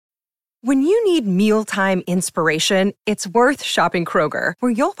When you need mealtime inspiration, it's worth shopping Kroger,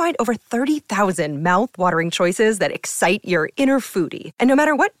 where you'll find over 30,000 mouth-watering choices that excite your inner foodie. And no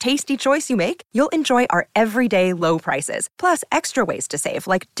matter what tasty choice you make, you'll enjoy our everyday low prices, plus extra ways to save,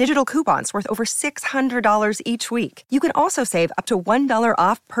 like digital coupons worth over $600 each week. You can also save up to $1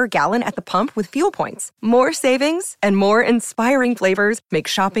 off per gallon at the pump with fuel points. More savings and more inspiring flavors make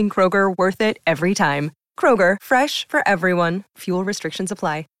shopping Kroger worth it every time. Kroger, fresh for everyone. Fuel restrictions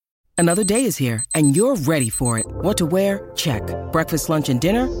apply. Another day is here, and you're ready for it. What to wear? Check. Breakfast, lunch, and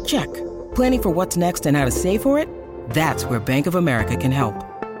dinner? Check. Planning for what's next and how to save for it? That's where Bank of America can help.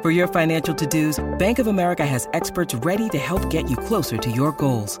 For your financial to-dos, Bank of America has experts ready to help get you closer to your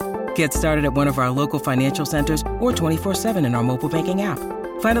goals. Get started at one of our local financial centers or 24/7 in our mobile banking app.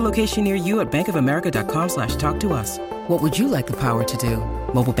 Find a location near you at bankofamerica.com/talktous. What would you like the power to do?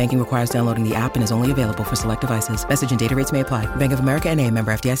 Mobile banking requires downloading the app and is only available for select devices. Message and data rates may apply. Bank of America N.A.,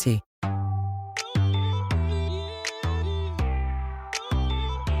 member FDIC.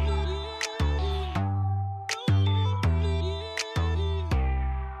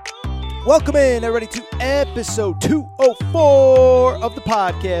 Welcome in, everybody, to episode 204 of the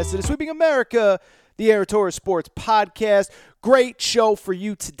podcast. It is Sweeping America, the Aaron Torres Sports Podcast. Great show for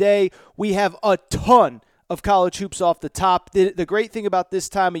you today. We have a ton of college hoops off the top. The great thing about this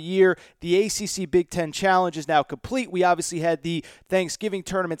time of year, the ACC Big Ten Challenge is now complete. We obviously had the Thanksgiving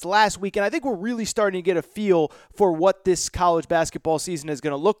tournaments last week, and I think we're really starting to get a feel for what this college basketball season is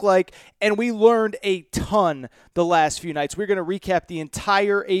going to look like, and we learned a ton the last few nights. We're going to recap the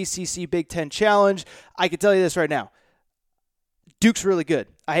entire ACC Big Ten Challenge. I can tell you this right now. Duke's really good.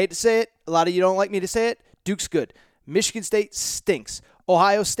 I hate to say it. A lot of you don't like me to say it. Duke's good. Michigan State stinks.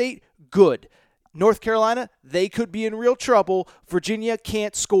 Ohio State, good. North Carolina, they could be in real trouble. Virginia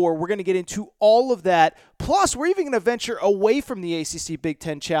can't score. We're going to get into all of that. Plus, we're even going to venture away from the ACC Big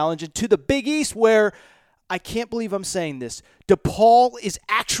Ten Challenge into the Big East, where I can't believe I'm saying this. DePaul is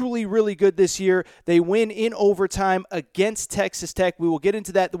actually really good this year. They win in overtime against Texas Tech. We will get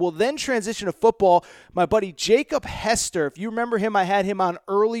into that. We'll then transition to football. My buddy Jacob Hester, if you remember him, I had him on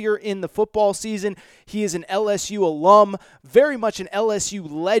earlier in the football season. He is an LSU alum, very much an LSU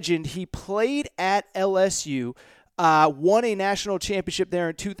legend. He played at LSU. Won a national championship there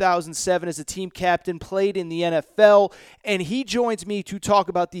in 2007 as a team captain, played in the NFL, and he joins me to talk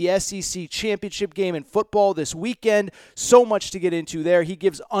about the SEC championship game in football this weekend. So much to get into there. He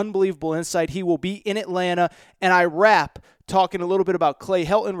gives unbelievable insight. He will be in Atlanta, and I wrap talking a little bit about Clay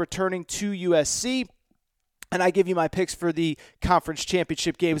Helton returning to USC. And I give you my picks for the conference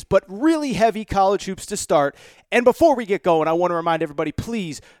championship games, but really heavy college hoops to start. And before we get going, I want to remind everybody,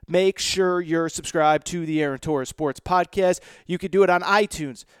 please make sure you're subscribed to the Aaron Torres Sports Podcast. You can do it on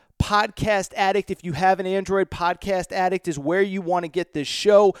iTunes. Podcast Addict, if you have an Android, Podcast Addict is where you want to get this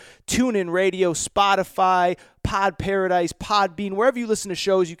show. TuneIn Radio, Spotify, Pod Paradise, Podbean, wherever you listen to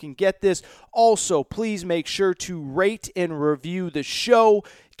shows, you can get this. Also, please make sure to rate and review the show.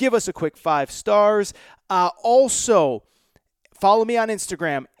 Give us a quick 5 stars. Also, follow me on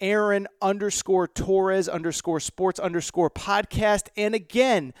Instagram, Aaron_Torres_sports_podcast. And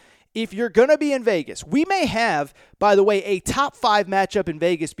again, if you're going to be in Vegas, we may have, by the way, a top 5 matchup in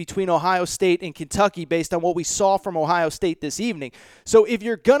Vegas between Ohio State and Kentucky based on what we saw from Ohio State this evening. So if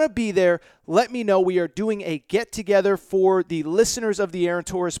you're going to be there, let me know. We are doing a get-together for the listeners of the Aaron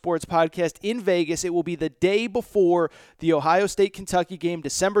Torres Sports Podcast in Vegas. It will be the day before the Ohio State-Kentucky game,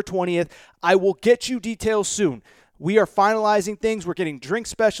 December 20th. I will get you details soon. We are finalizing things. We're getting drink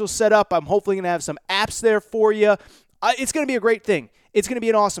specials set up. I'm hopefully going to have some apps there for you. It's going to be a great thing. It's going to be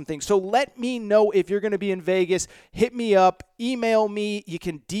an awesome thing. So let me know if you're going to be in Vegas. Hit me up. Email me. You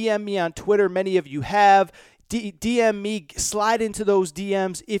can DM me on Twitter. Many of you have. DM me. Slide into those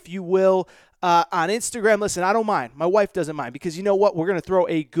DMs, if you will. On Instagram, listen, I don't mind. My wife doesn't mind because you know what? We're going to throw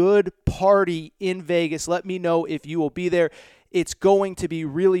a good party in Vegas. Let me know if you will be there. It's going to be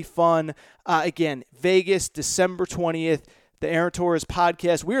really fun. Again, Vegas, December 20th, the Aaron Torres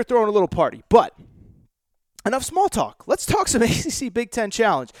Podcast. We are throwing a little party, but enough small talk. Let's talk some ACC Big Ten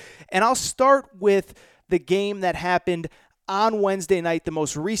Challenge. And I'll start with the game that happened on Wednesday night, the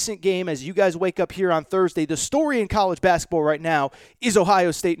most recent game as you guys wake up here on Thursday. The story in college basketball right now is Ohio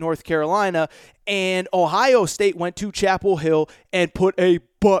State, North Carolina. And Ohio State went to Chapel Hill and put a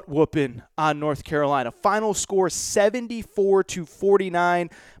butt whooping on North Carolina. Final score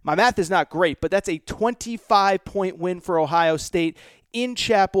 74-49. My math is not great, but that's a 25-point win for Ohio State in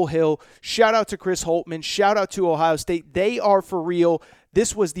Chapel Hill. Shout out to Chris Holtmann. Shout out to Ohio State. They are for real.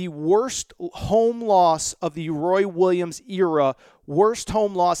 This was the worst home loss of the Roy Williams era, worst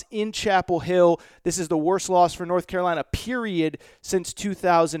home loss in Chapel Hill. This is the worst loss for North Carolina, period, since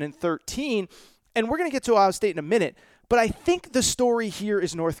 2013. And we're going to get to Ohio State in a minute. But I think the story here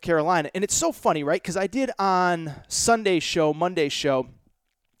is North Carolina. And it's so funny, right? Because I did on Monday's show,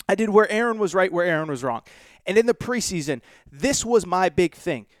 I did where Aaron was right, where Aaron was wrong. And in the preseason, this was my big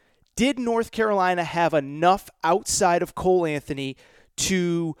thing. Did North Carolina have enough outside of Cole Anthony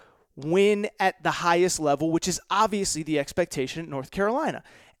to win at the highest level, which is obviously the expectation at North Carolina?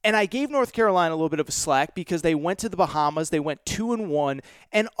 And I gave North Carolina a little bit of a slack because they went to the Bahamas. They went 2-1,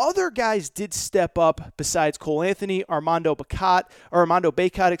 and other guys did step up besides Cole Anthony. Armando Bacot,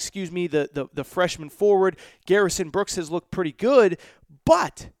 the freshman forward. Garrison Brooks has looked pretty good,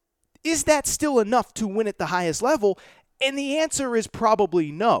 but is that still enough to win at the highest level? And the answer is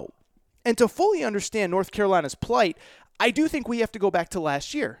probably no. And to fully understand North Carolina's plight, I do think we have to go back to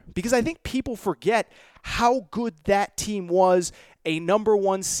last year because I think people forget how good that team was, a number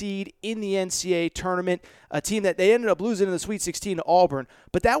 1 seed in the NCAA tournament, a team that they ended up losing in the Sweet 16 to Auburn.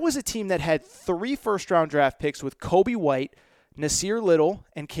 But that was a team that had 3 first-round draft picks with Kobe White, Nasir Little,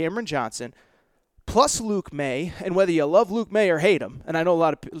 and Cameron Johnson, plus Luke May. And whether you love Luke May or hate him, and I know a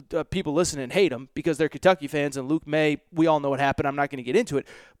lot of people listening hate him because they're Kentucky fans, and Luke May, we all know what happened. I'm not going to get into it.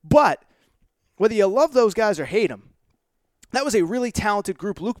 But whether you love those guys or hate them, that was a really talented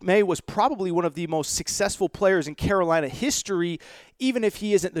group. Luke May was probably one of the most successful players in Carolina history, even if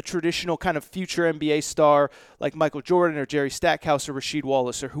he isn't the traditional kind of future NBA star like Michael Jordan or Jerry Stackhouse or Rasheed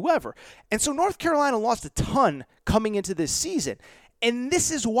Wallace or whoever. And so North Carolina lost a ton coming into this season. And this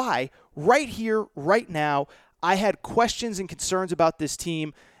is why, right here, right now, I had questions and concerns about this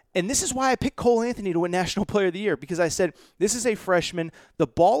team. And this is why I picked Cole Anthony to win National Player of the Year, because I said, this is a freshman. The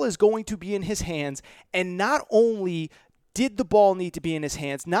ball is going to be in his hands. And not only did the ball need to be in his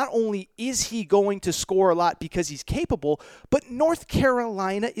hands, not only is he going to score a lot because he's capable, but North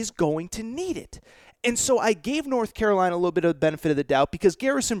Carolina is going to need it. And so I gave North Carolina a little bit of the benefit of the doubt because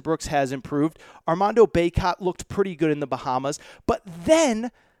Garrison Brooks has improved. Armando Bacot looked pretty good in the Bahamas. But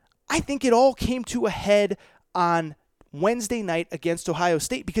then I think it all came to a head on Wednesday night against Ohio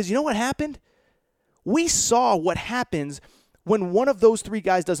State because you know what happened? We saw what happens when one of those 3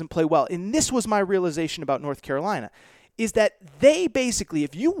 guys doesn't play well. And this was my realization about North Carolina, is that they basically,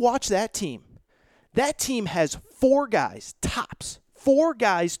 if you watch that team has 4 guys, tops, 4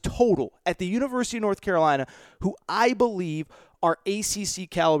 guys total at the University of North Carolina who I believe are ACC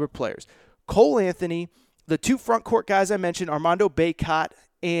caliber players. Cole Anthony, the 2 front court guys I mentioned, Armando Bacot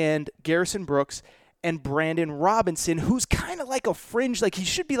and Garrison Brooks, and Brandon Robinson, who's kind of like a fringe, like he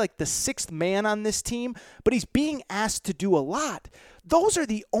should be like the 6th man on this team, but he's being asked to do a lot. Those are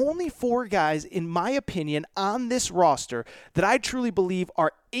the only 4 guys, in my opinion, on this roster that I truly believe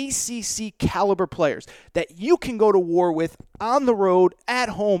are ACC caliber players that you can go to war with on the road, at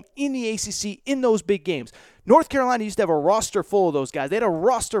home, in the ACC, in those big games. North Carolina used to have a roster full of those guys. They had a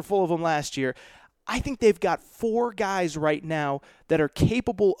roster full of them last year. I think they've got 4 guys right now that are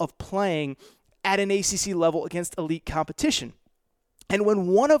capable of playing at an ACC level against elite competition. And when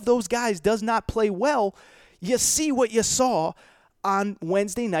one of those guys does not play well, you see what you saw on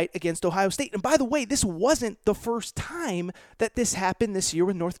Wednesday night against Ohio State. And by the way, this wasn't the first time that this happened this year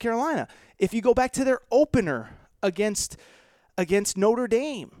with North Carolina. If you go back to their opener against Notre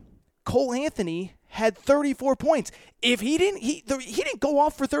Dame, Cole Anthony had 34 points. If he didn't go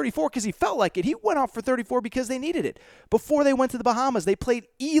off for 34 because he felt like it. He went off for 34 because they needed it. Before they went to the Bahamas, they played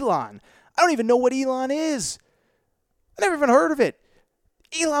Elon. I don't even know what Elon is. I never even heard of it.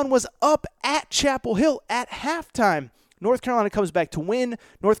 Elon was up at Chapel Hill at halftime. North Carolina comes back to win.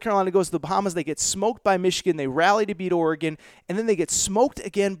 North Carolina goes to the Bahamas. They get smoked by Michigan. They rally to beat Oregon. And then they get smoked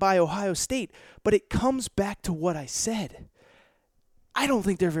again by Ohio State. But it comes back to what I said. I don't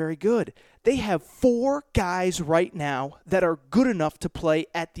think they're very good. They have 4 guys right now that are good enough to play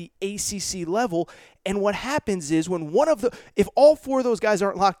at the ACC level. And what happens is if all 4 of those guys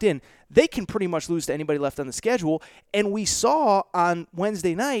aren't locked in, they can pretty much lose to anybody left on the schedule. And we saw on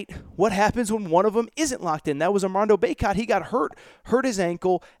Wednesday night what happens when one of them isn't locked in. That was Armando Bacot. He got hurt his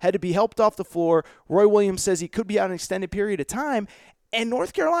ankle, had to be helped off the floor. Roy Williams says he could be out an extended period of time. And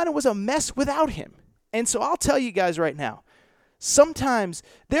North Carolina was a mess without him. And so I'll tell you guys right now, sometimes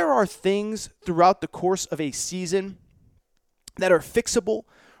there are things throughout the course of a season that are fixable,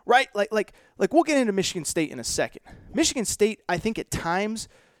 right? Like we'll get into Michigan State in a second. Michigan State, I think at times,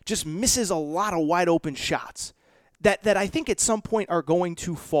 just misses a lot of wide open shots that I think at some point are going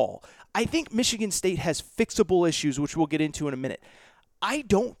to fall. I think Michigan State has fixable issues, which we'll get into in a minute. I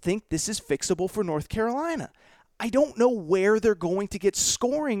don't think this is fixable for North Carolina. I don't know where they're going to get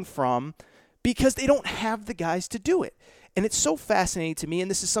scoring from because they don't have the guys to do it. And it's so fascinating to me, and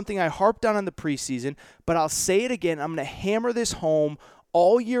this is something I harped on in the preseason, but I'll say it again. I'm going to hammer this home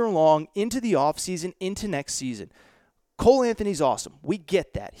all year long into the offseason, into next season. Cole Anthony's awesome. We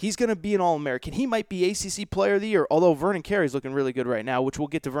get that. He's going to be an All-American. He might be ACC Player of the Year, although Vernon Carey's looking really good right now, which we'll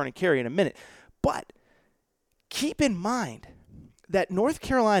get to Vernon Carey in a minute. But keep in mind that North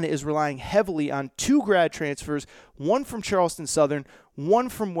Carolina is relying heavily on 2 grad transfers, one from Charleston Southern, one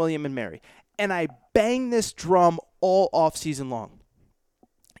from William & Mary. And I bang this drum all offseason long.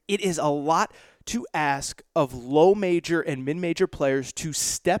 It is a lot to ask of low major and mid-major players to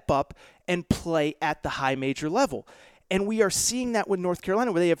step up and play at the high major level. And we are seeing that with North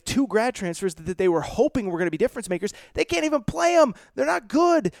Carolina, where they have 2 grad transfers that they were hoping were going to be difference makers. They can't even play them. They're not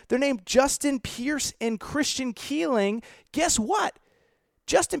good. They're named Justin Pierce and Christian Keeling. Guess what?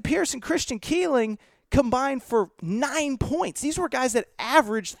 Justin Pierce and Christian Keeling combined for 9 points. These were guys that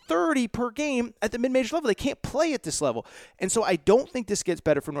averaged 30 per game at the mid-major level. They can't play at this level. And so I don't think this gets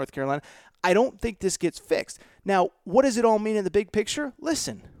better for North Carolina. I don't think this gets fixed. Now, what does it all mean in the big picture?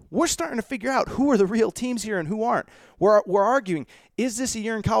 Listen, we're starting to figure out who are the real teams here and who aren't. We're arguing, is this a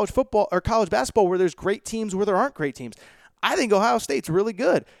year in college football or college basketball where there's great teams, where there aren't great teams? I think Ohio State's really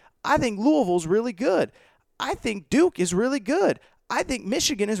good. I think Louisville's really good. I think Duke is really good. I think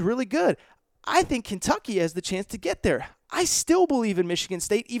Michigan is really good. I think Kentucky has the chance to get there. I still believe in Michigan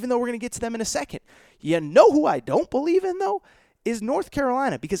State, even though we're going to get to them in a second. You know who I don't believe in, though? Is North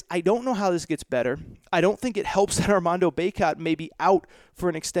Carolina, because I don't know how this gets better. I don't think it helps that Armando Bacot may be out for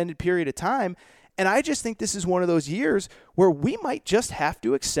an extended period of time. And I just think this is one of those years where we might just have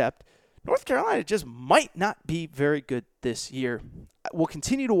to accept North Carolina just might not be very good this year. We'll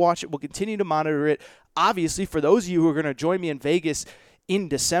continue to watch it. We'll continue to monitor it. Obviously, for those of you who are going to join me in Vegas in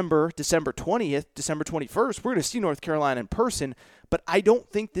December 20th, December 21st, we're going to see North Carolina in person. But I don't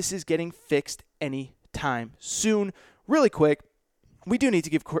think this is getting fixed anytime soon. Really quick, we do need to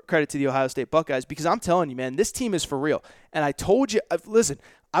give credit to the Ohio State Buckeyes, because I'm telling you, man, this team is for real. And I told you, listen,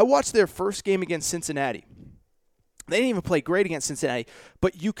 I watched their first game against Cincinnati. They didn't even play great against Cincinnati,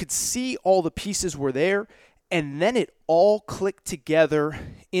 but you could see all the pieces were there, and then it all clicked together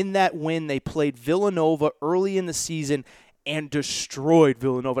in that win. They played Villanova early in the season and destroyed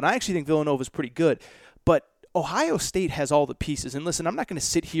Villanova. And I actually think Villanova is pretty good, but Ohio State has all the pieces. And listen, I'm not going to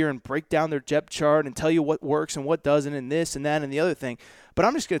sit here and break down their depth chart and tell you what works and what doesn't and this and that and the other thing, but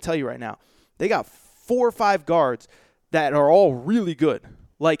I'm just going to tell you right now, they got 4 or 5 guards that are all really good.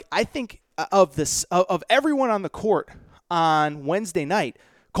 Like, I think of everyone on the court on Wednesday night,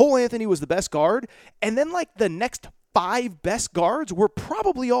 Cole Anthony was the best guard, and then like the next 5 best guards were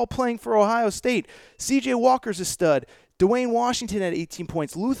probably all playing for Ohio State. C.J. Walker's a stud. Dwayne Washington had 18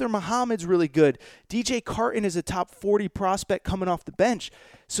 points. Luther Muhammad's really good. DJ Carton is a top 40 prospect coming off the bench.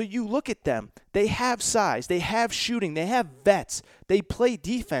 So you look at them. They have size. They have shooting. They have vets. They play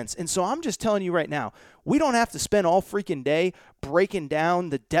defense. And so I'm just telling you right now, we don't have to spend all freaking day breaking down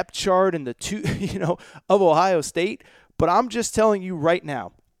the depth chart and the two, of Ohio State. But I'm just telling you right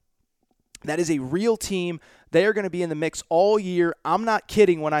now, that is a real team. They are going to be in the mix all year. I'm not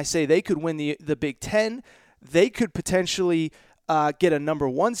kidding when I say they could win the Big Ten. They could potentially get a number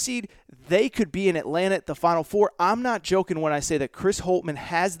 1 seed. They could be in Atlanta at the Final Four. I'm not joking when I say that Chris Holtmann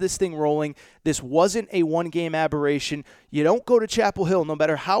has this thing rolling. This wasn't a one-game aberration. You don't go to Chapel Hill, no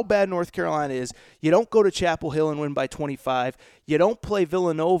matter how bad North Carolina is. You don't go to Chapel Hill and win by 25. You don't play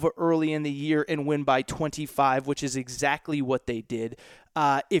Villanova early in the year and win by 25, which is exactly what they did,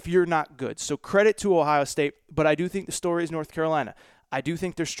 if you're not good. So credit to Ohio State, but I do think the story is North Carolina. I do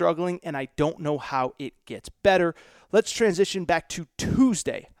think they're struggling, and I don't know how it gets better. Let's transition back to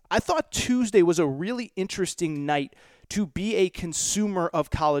Tuesday. I thought Tuesday was a really interesting night to be a consumer of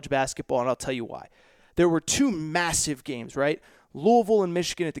college basketball, and I'll tell you why. There were 2 massive games, right? Louisville and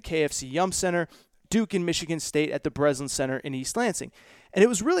Michigan at the KFC Yum Center, Duke and Michigan State at the Breslin Center in East Lansing. And it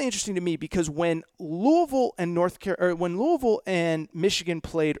was really interesting to me because when Louisville and Michigan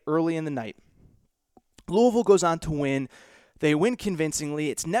played early in the night, Louisville goes on to win. They win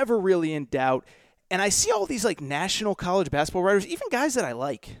convincingly. It's never really in doubt. And I see all these like national college basketball writers, even guys that I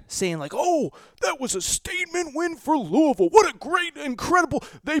like, saying like, oh, that was a statement win for Louisville. What a great, incredible,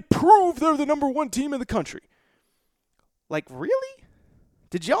 they proved they're the number 1 team in the country. Like, really?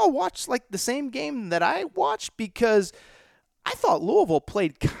 Did y'all watch like the same game that I watched? Because I thought Louisville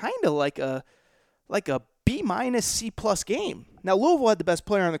played kind of like a B- C+ game. Now, Louisville had the best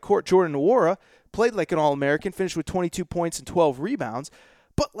player on the court, Jordan Nwora, played like an All-American, finished with 22 points and 12 rebounds.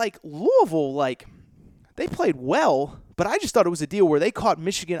 But like Louisville, like they played well, but I just thought it was a deal where they caught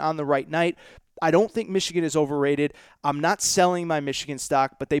Michigan on the right night. I don't think Michigan is overrated. I'm not selling my Michigan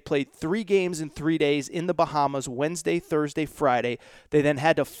stock, but they played 3 games in 3 days in the Bahamas, Wednesday, Thursday, Friday. They then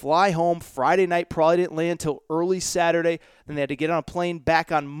had to fly home Friday night, probably didn't land until early Saturday. Then they had to get on a plane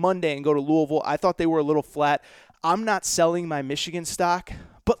back on Monday and go to Louisville. I thought they were a little flat. I'm not selling my Michigan stock,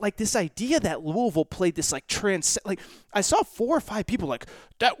 but like this idea that Louisville played this like I saw 4 or 5 people like,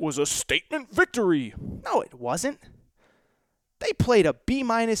 that was a statement victory. No, it wasn't. They played a B-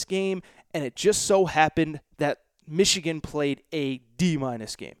 game, and it just so happened that Michigan played a D-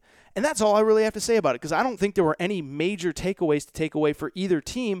 game. And that's all I really have to say about it, because I don't think there were any major takeaways to take away for either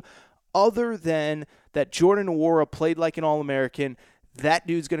team other than that Jordan Nwora played like an All-American. That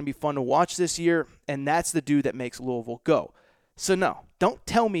dude's going to be fun to watch this year, and that's the dude that makes Louisville go. So no, don't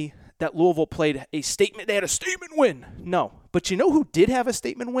tell me that Louisville played a statement. They had a statement win. No, but you know who did have a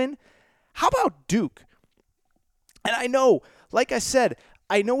statement win? How about Duke? And I know, like I said,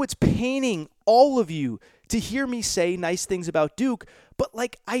 I know it's paining all of you to hear me say nice things about Duke, but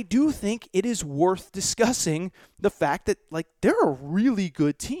like I do think it is worth discussing the fact that like they're a really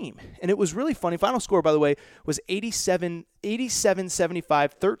good team. And it was really funny. Final score, by the way, was 87-75,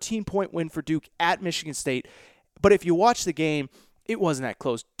 13-point win for Duke at Michigan State. But if you watch the game, it wasn't that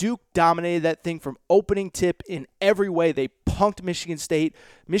close. Duke dominated that thing from opening tip in every way. They punked Michigan State,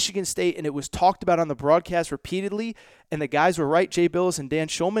 and it was talked about on the broadcast repeatedly, and the guys were right, Jay Billis and Dan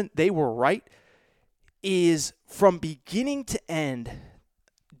Schulman, they were right, is from beginning to end,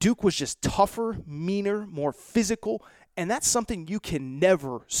 Duke was just tougher, meaner, more physical, and that's something you can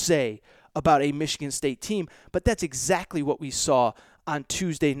never say about a Michigan State team, but that's exactly what we saw on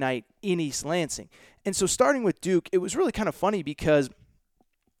Tuesday night in East Lansing. And so starting with Duke, it was really kind of funny because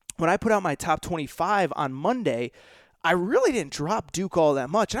when I put out my top 25 on Monday, I really didn't drop Duke all that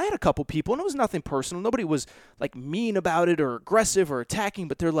much. And I had a couple people, and it was nothing personal. Nobody was like mean about it or aggressive or attacking,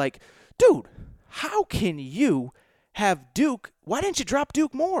 but they're like, dude, how can you have Duke? Why didn't you drop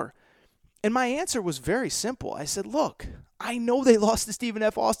Duke more? And my answer was very simple. I said, look, I know they lost to Stephen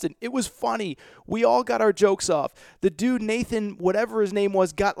F. Austin. It was funny. We all got our jokes off. The dude, Nathan, whatever his name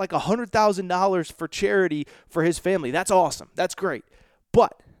was, got like $100,000 for charity for his family. That's awesome. That's great.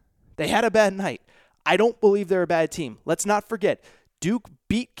 But they had a bad night. I don't believe they're a bad team. Let's not forget, Duke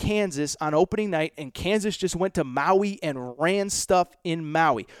beat Kansas on opening night, and Kansas just went to Maui and ran stuff in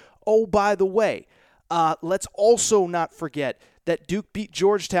Maui. Oh, by the way, let's also not forget that Duke beat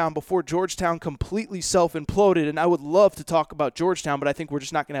Georgetown before Georgetown completely self-imploded, and I would love to talk about Georgetown, but I think we're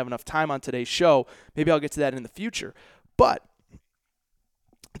just not going to have enough time on today's show. Maybe I'll get to that in the future. But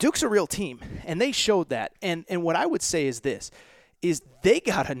Duke's a real team, and they showed that. And what I would say is this, is they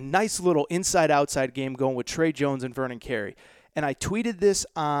got a nice little inside-outside game going with Trey Jones and Vernon Carey. And I tweeted this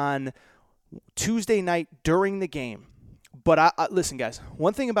on Tuesday night during the game. But listen, guys,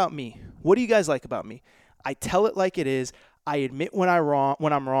 one thing about me, what do you guys like about me? I tell it like it is. I admit when I'm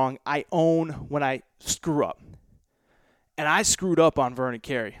wrong. I own when I screw up. And I screwed up on Vernon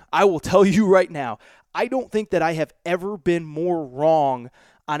Carey. I will tell you right now, I don't think that I have ever been more wrong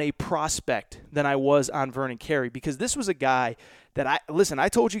on a prospect than I was on Vernon Carey, because this was a guy that I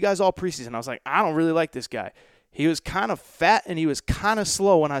told you guys all preseason. I was like, I don't really like this guy. He was kind of fat and he was kind of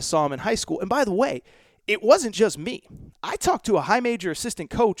slow when I saw him in high school. And by the way, it wasn't just me. I talked to a high major assistant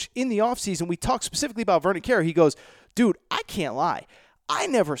coach in the offseason. We talked specifically about Vernon Carey. He goes, dude, I can't lie. I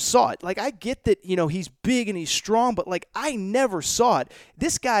never saw it. Like, I get that, he's big and he's strong, but, like, I never saw it.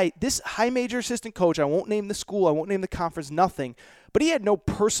 This guy, this high major assistant coach, I won't name the school, I won't name the conference, nothing, but he had no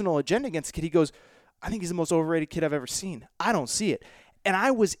personal agenda against the kid. He goes, I think he's the most overrated kid I've ever seen. I don't see it. And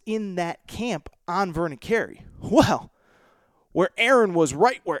I was in that camp on Vernon Carey. Well, where Aaron was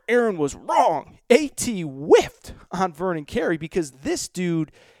right, where Aaron was wrong, AT whiffed on Vernon Carey because this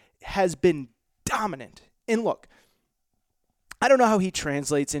dude has been dominant. And look, I don't know how he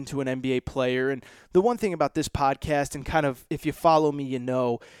translates into an NBA player. And the one thing about this podcast, and kind of if you follow me,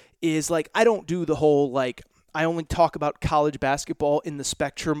 is like I don't do the whole like I only talk about college basketball in the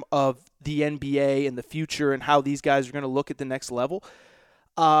spectrum of the NBA and the future and how these guys are going to look at the next level.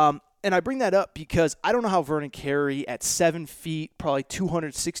 And I bring that up because I don't know how Vernon Carey at 7 feet, probably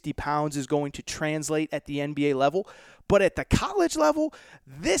 260 pounds, is going to translate at the NBA level. But at the college level,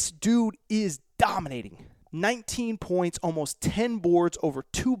 this dude is dominating. 19 points, almost 10 boards, over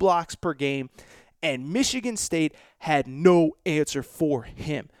 2 blocks per game, and Michigan State had no answer for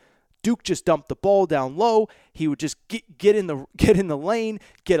him. Duke just dumped the ball down low. He would just get in the lane,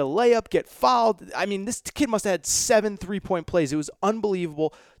 get a layup, get fouled. I mean, this kid must have had 7 3-point plays. It was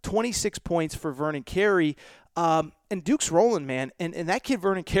unbelievable. 26 points for Vernon Carey. And Duke's rolling, man. And that kid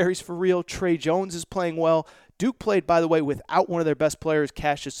Vernon Carey's for real. Trey Jones is playing well. Duke played, by the way, without one of their best players,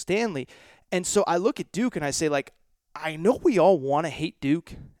 Cassius Stanley. And so I look at Duke and I say, like, I know we all want to hate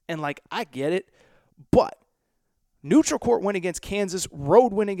Duke, and, like, I get it, but neutral court win against Kansas,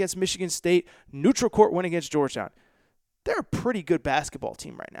 road win against Michigan State, neutral court win against Georgetown. They're a pretty good basketball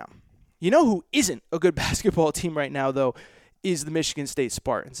team right now. You know who isn't a good basketball team right now, though, is the Michigan State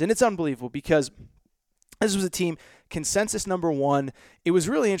Spartans. And it's unbelievable because this was a team, consensus number 1. It was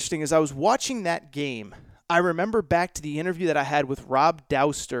really interesting as I was watching that game. I remember back to the interview that I had with Rob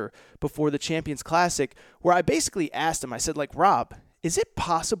Douster before the Champions Classic, where I basically asked him, I said, like, Rob, is it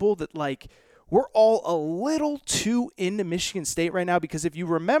possible that, like, we're all a little too into Michigan State right now? Because if you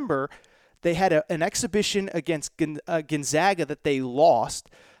remember, they had an exhibition against Gonzaga that they lost.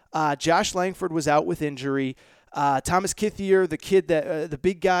 Josh Langford was out with injury. Thomas Kithier, the kid that the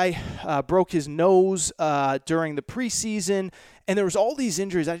big guy, broke his nose during the preseason, and there was all these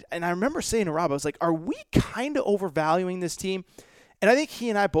injuries. And I remember saying to Rob, I was like, "Are we kind of overvaluing this team?" And I think he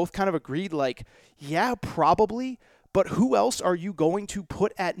and I both kind of agreed, like, yeah, probably. But who else are you going to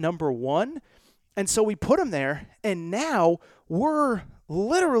put at number 1? And so we put him there, and now we're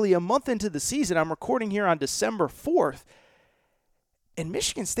literally a month into the season. I'm recording here on December 4th, and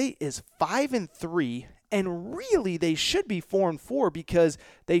Michigan State is 5-3. And really, they should be 4-4 because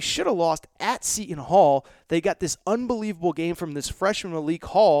they should have lost at Seton Hall. They got this unbelievable game from this freshman Malik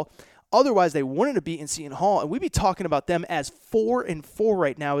Hall. Otherwise, they wouldn't have beaten Seton Hall. And we'd be talking about them as 4-4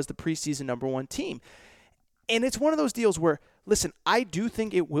 right now as the preseason number 1 team. And it's one of those deals where, listen, I do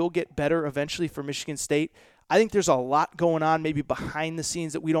think it will get better eventually for Michigan State. I think there's a lot going on maybe behind the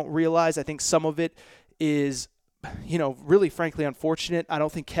scenes that we don't realize. I think some of it is, really frankly unfortunate. I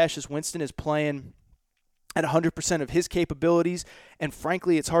don't think Cassius Winston is playing at 100% of his capabilities, and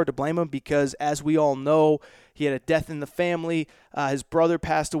frankly, it's hard to blame him because, as we all know, he had a death in the family. His brother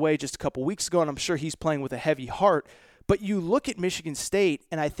passed away just a couple weeks ago, and I'm sure he's playing with a heavy heart. But you look at Michigan State,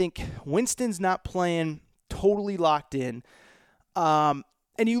 and I think Winston's not playing totally locked in. And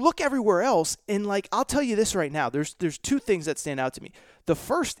you look everywhere else, and, like, I'll tell you this right now. There's 2 things that stand out to me. The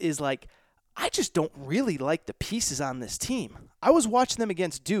first is, like, I just don't really like the pieces on this team. I was watching them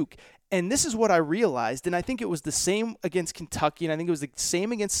against Duke, and this is what I realized, and I think it was the same against Kentucky, and I think it was the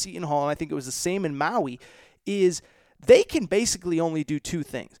same against Seton Hall, and I think it was the same in Maui, is they can basically only do 2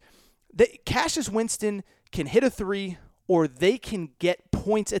 things. Cassius Winston can hit a 3, or they can get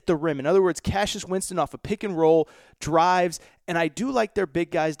points at the rim. In other words, Cassius Winston off a pick and roll, drives, and I do like their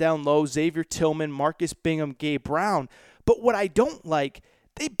big guys down low, Xavier Tillman, Marcus Bingham, Gabe Brown. But what I don't like,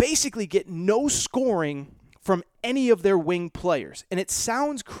 they basically get no scoring from any of their wing players. And it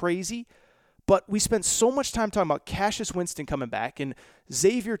sounds crazy, but we spent so much time talking about Cassius Winston coming back and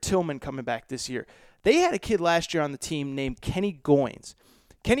Xavier Tillman coming back this year. They had a kid last year on the team named Kenny Goins.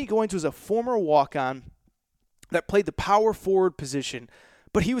 Kenny Goins was a former walk-on that played the power forward position,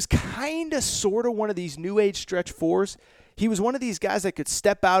 but he was kind of sort of one of these new age stretch 4s. He was one of these guys that could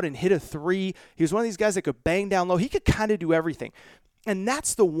step out and hit a 3. He was one of these guys that could bang down low. He could kind of do everything. And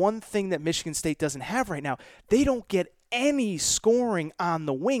that's the one thing that Michigan State doesn't have right now. They don't get any scoring on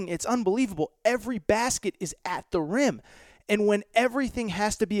the wing. It's unbelievable. Every basket is at the rim. And when everything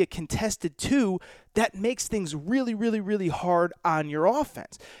has to be a contested 2, that makes things really, really, really hard on your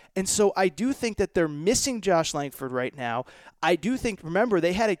offense. And so I do think that they're missing Josh Langford right now. I do think, remember,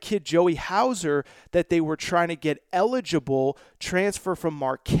 they had a kid, Joey Hauser, that they were trying to get eligible, transfer from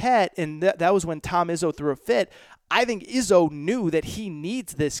Marquette, and that was when Tom Izzo threw a fit. I think Izzo knew that he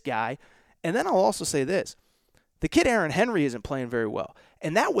needs this guy. And then I'll also say this. The kid Aaron Henry isn't playing very well.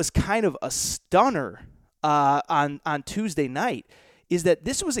 And that was kind of a stunner on Tuesday night, is that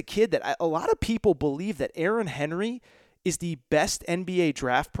this was a kid that a lot of people believe that Aaron Henry is the best NBA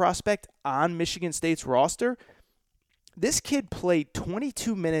draft prospect on Michigan State's roster. This kid played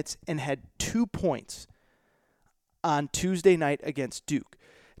 22 minutes and had 2 points on Tuesday night against Duke.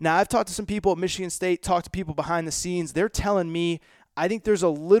 Now, I've talked to some people at Michigan State, talked to people behind the scenes. They're telling me I think there's a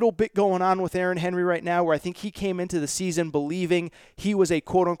little bit going on with Aaron Henry right now where I think he came into the season believing he was a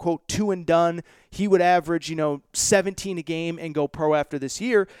quote-unquote 2-and-done. He would average, 17 a game and go pro after this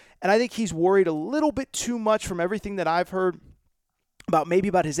year. And I think he's worried a little bit too much from everything that I've heard about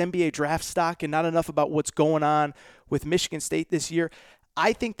his NBA draft stock and not enough about what's going on with Michigan State this year.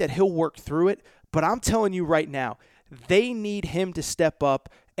 I think that he'll work through it, but I'm telling you right now, they need him to step up,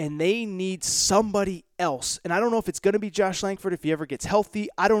 and they need somebody else. And I don't know if it's going to be Josh Langford if he ever gets healthy.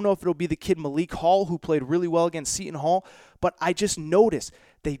 I don't know if it'll be the kid Malik Hall who played really well against Seton Hall. But I just noticed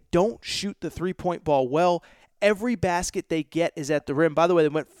they don't shoot the three-point ball well. Every basket they get is at the rim. By the way, they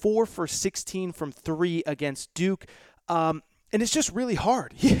went 4 for 16 from 3 against Duke. And it's just really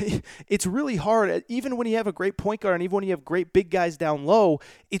hard. It's really hard. Even when you have a great point guard and even when you have great big guys down low,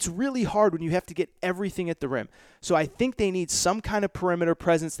 it's really hard when you have to get everything at the rim. So I think they need some kind of perimeter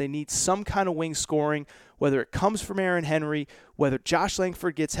presence. They need some kind of wing scoring, whether it comes from Aaron Henry, whether Josh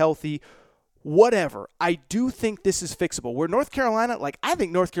Langford gets healthy, whatever. I do think this is fixable. Where North Carolina, I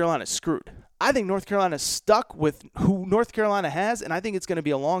think North Carolina's screwed. I think North Carolina's stuck with who North Carolina has, and I think it's going to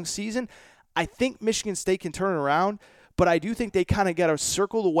be a long season. I think Michigan State can turn it around. But I do think they kind of got to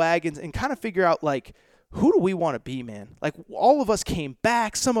circle the wagons and kind of figure out, who do we want to be, man? All of us came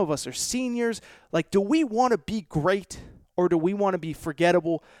back. Some of us are seniors. Do we want to be great or do we want to be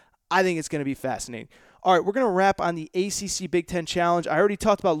forgettable? I think it's going to be fascinating. All right, we're going to wrap on the ACC Big Ten Challenge. I already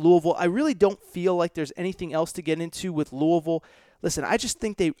talked about Louisville. I really don't feel like there's anything else to get into with Louisville. Listen, I just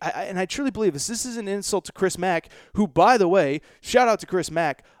think and I truly believe this is an insult to Chris Mack, who, by the way, shout out to Chris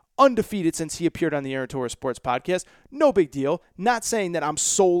Mack, undefeated since he appeared on the Aaron Torres Sports Podcast. No big deal. Not saying that I'm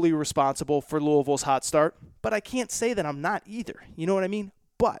solely responsible for Louisville's hot start, but I can't say that I'm not either. You know what I mean?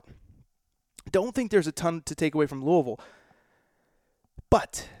 But don't think there's a ton to take away from Louisville.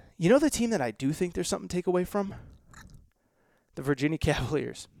 But you know the team that I do think there's something to take away from? The Virginia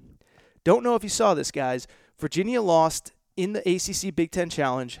Cavaliers. Don't know if you saw this, guys. Virginia lost in the ACC Big Ten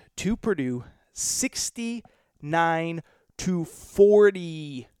Challenge to Purdue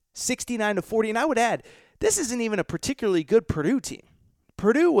 69-40. 69-40, and I would add, this isn't even a particularly good Purdue team.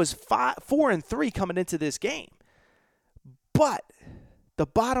 Purdue was 4-3 coming into this game. But the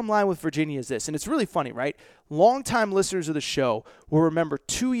bottom line with Virginia is this, and it's really funny, right? Longtime listeners of the show will remember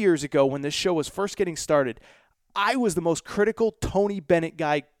 2 years ago when this show was first getting started, I was the most critical Tony Bennett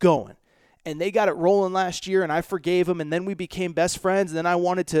guy going. And they got it rolling last year, and I forgave him, and then we became best friends, and then I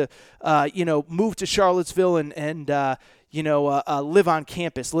wanted to, move to Charlottesville and live on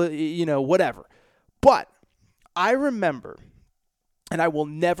campus, whatever. But I remember, and I will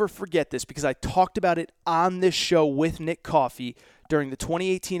never forget this because I talked about it on this show with Nick Coffey during the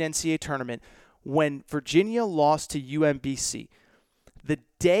 2018 NCAA tournament when Virginia lost to UMBC. The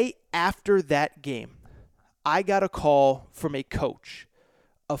day after that game, I got a call from a coach.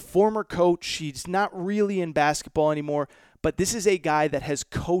 A former coach. He's not really in basketball anymore, but this is a guy that has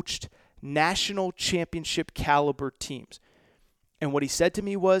coached national championship caliber teams. And what he said to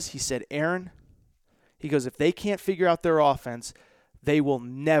me was, he said, Aaron, he goes, if they can't figure out their offense, they will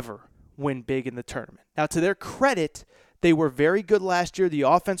never win big in the tournament. Now, to their credit, they were very good last year. The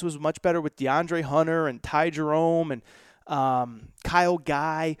offense was much better with DeAndre Hunter and Ty Jerome and Kyle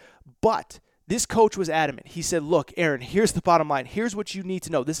Guy, but this coach was adamant. He said, look, Aaron, here's the bottom line. Here's what you need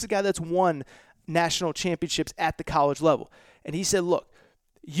to know. This is a guy that's won national championships at the college level. And he said, look,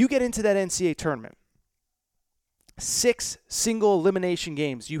 you get into that NCAA tournament, 6 single elimination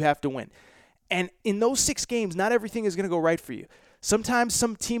games you have to win. And in those 6 games, not everything is going to go right for you. Sometimes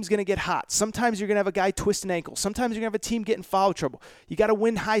some team's going to get hot. Sometimes you're going to have a guy twist an ankle. Sometimes you're going to have a team get in foul trouble. You got to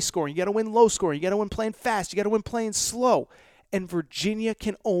win high scoring. You got to win low scoring. You got to win playing fast. You got to win playing slow. And Virginia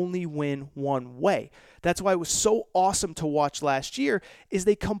can only win one way. That's why it was so awesome to watch last year is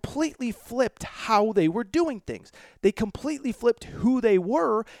they completely flipped how they were doing things. They completely flipped who they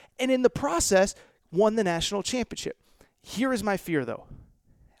were, and in the process, won the national championship. Here is my fear, though.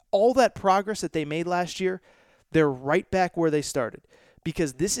 All that progress that they made last year, they're right back where they started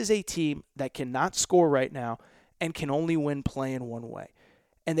because this is a team that cannot score right now and can only win playing one way.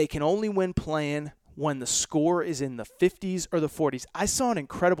 And they can only win playing when the score is in the 50s or the 40s. I saw an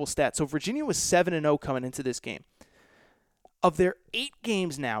incredible stat. So Virginia was 7-0 coming into this game. Of their 8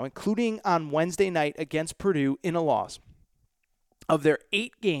 games now, including on Wednesday night against Purdue in a loss, of their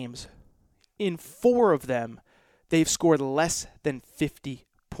 8 games, in 4 of them, they've scored less than 50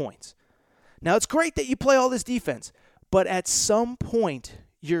 points. Now, it's great that you play all this defense, but at some point,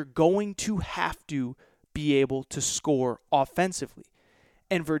 you're going to have to be able to score offensively.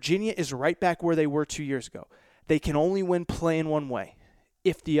 And Virginia is right back where they were 2 years ago. They can only win playing one way.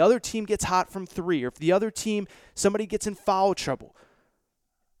 If the other team gets hot from 3, or if the other team, somebody gets in foul trouble,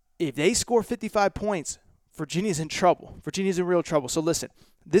 if they score 55 points, Virginia's in trouble. Virginia's in real trouble. So listen,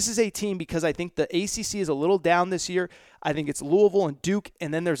 this is a team because I think the ACC is a little down this year. I think it's Louisville and Duke,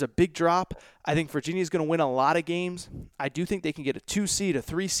 and then there's a big drop. I think Virginia's going to win a lot of games. I do think they can get a 2 seed, a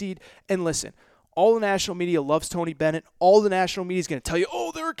 3 seed. And listen, all the national media loves Tony Bennett. All the national media is going to tell you,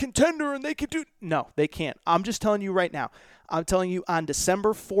 oh, they're a contender and they can do. No, they can't. I'm just telling you right now. I'm telling you on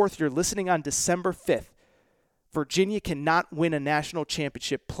December 4th, you're listening on December 5th. Virginia cannot win a national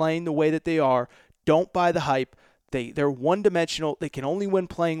championship playing the way that they are. Don't buy the hype. They're one-dimensional. They can only win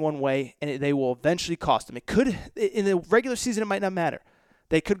playing one way, and they will eventually cost them. It could, in the regular season, it might not matter.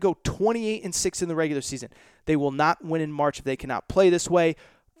 They could go 28-6 in the regular season. They will not win in March if they cannot play this way.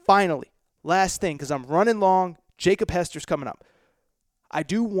 Finally, last thing, because I'm running long, Jacob Hester's coming up. I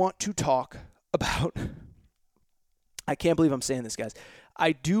do want to talk about, I can't believe I'm saying this, guys.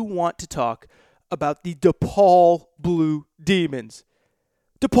 I do want to talk about the DePaul Blue Demons.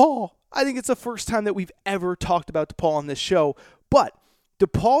 DePaul, I think it's the first time that we've ever talked about DePaul on this show, but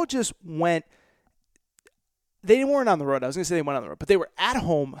DePaul just went, they weren't on the road. I was going to say they went on the road, but they were at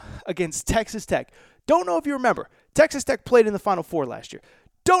home against Texas Tech. Don't know if you remember, Texas Tech played in the Final Four last year.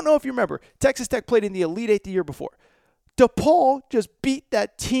 Don't know if you remember, Texas Tech played in the Elite Eight the year before. DePaul just beat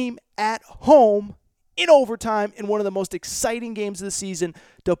that team at home in overtime in one of the most exciting games of the season.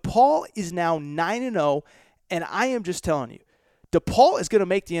 DePaul is now 9-0, and I am just telling you, DePaul is going to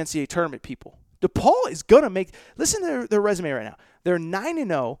make the NCAA tournament, people. DePaul is going to make – listen to their resume right now. They're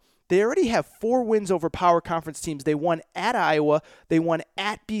 9-0. They already have 4 wins over power conference teams. They won at Iowa. They won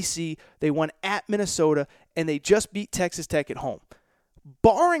at BC. They won at Minnesota. And they just beat Texas Tech at home.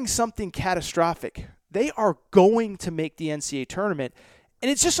 Barring something catastrophic, they are going to make the NCAA tournament.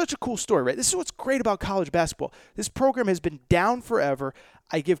 And it's just such a cool story, right? This is what's great about college basketball. This program has been down forever.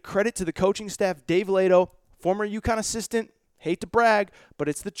 I give credit to the coaching staff. Dave Lato, former UConn assistant. Hate to brag, but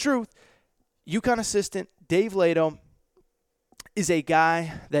it's the truth. UConn assistant Dave Lato is a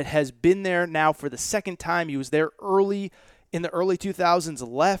guy that has been there now for the second time. He was there in the early 2000s,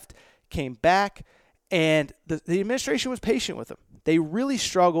 left, came back, and the administration was patient with him. They really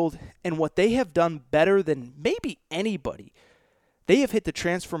struggled, and what they have done better than maybe anybody, they have hit the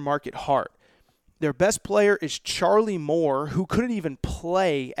transfer market hard. Their best player is Charlie Moore, who couldn't even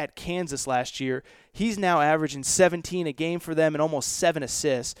play at Kansas last year. He's now averaging 17 a game for them and almost 7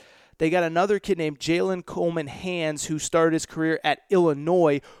 assists. They got another kid named Jalen Coleman-Hands, who started his career at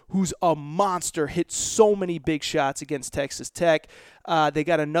Illinois, who's a monster, hit so many big shots against Texas Tech. They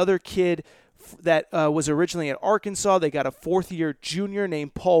got another kid that was originally at Arkansas. They got a fourth-year junior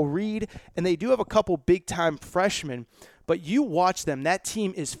named Paul Reed, and they do have a couple big-time freshmen. But you watch them. That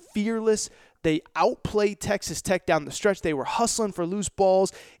team is fearless. They outplayed Texas Tech down the stretch. They were hustling for loose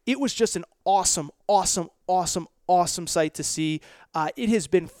balls. It was just an awesome sight to see. It has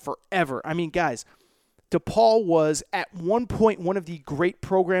been forever. I mean, guys, DePaul was at one point one of the great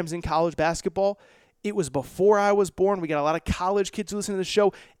programs in college basketball. It was before I was born. We got a lot of college kids who listen to the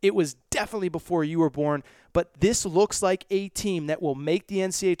show. It was definitely before you were born. But this looks like a team that will make the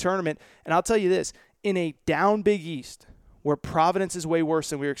NCAA tournament. And I'll tell you this, in a down Big East, where Providence is way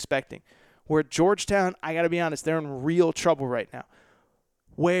worse than we were expecting, where Georgetown, I got to be honest, they're in real trouble right now,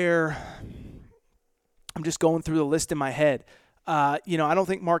 where I'm just going through the list in my head. I don't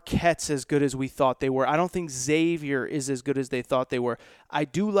think Marquette's as good as we thought they were. I don't think Xavier is as good as they thought they were. I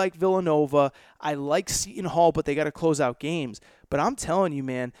do like Villanova. I like Seton Hall, but they got to close out games. But I'm telling you,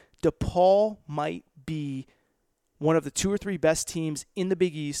 man, DePaul might be one of the 2 or 3 best teams in the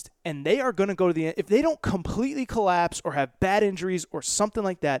Big East, and they are going to go to the end. If they don't completely collapse or have bad injuries or something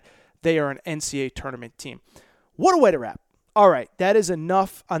like that, they are an NCAA tournament team. What a way to wrap. All right, that is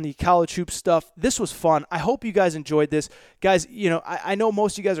enough on the college hoops stuff. This was fun. I hope you guys enjoyed this. Guys, I know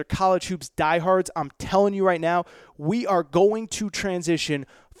most of you guys are college hoops diehards. I'm telling you right now, we are going to transition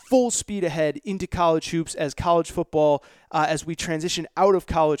full speed ahead into college hoops as college football, as we transition out of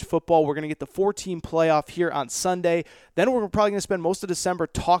college football. We're going to get the 4-team playoff here on Sunday. Then we're probably going to spend most of December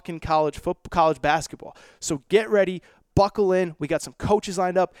talking college basketball. So get ready. Buckle in. We got some coaches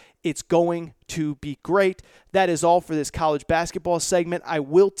lined up. It's going to be great. That is all for this college basketball segment. I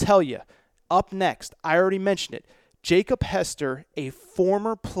will tell you, up next, I already mentioned it, Jacob Hester, a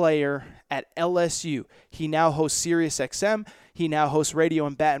former player at LSU. He now hosts SiriusXM. He now hosts radio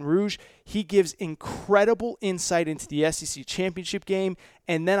in Baton Rouge. He gives incredible insight into the SEC championship game.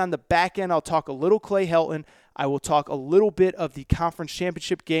 And then on the back end, I'll talk a little Clay Helton. I will talk a little bit of the conference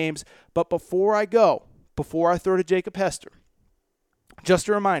championship games. But before I throw to Jacob Hester, just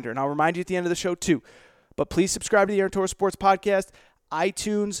a reminder, and I'll remind you at the end of the show too, but please subscribe to the Aaron Torres Sports Podcast,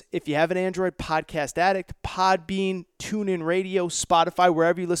 iTunes, if you have an Android, Podcast Addict, Podbean, TuneIn Radio, Spotify,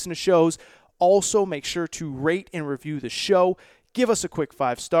 wherever you listen to shows. Also, make sure to rate and review the show. Give us a quick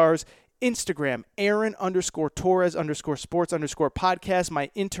 5 stars. Instagram, Aaron_Torres_sports_podcast.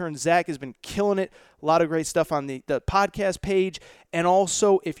 My intern, Zach, has been killing it. A lot of great stuff on the podcast page. And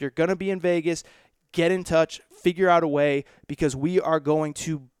also, if you're going to be in Vegas, get in touch, figure out a way, because we are going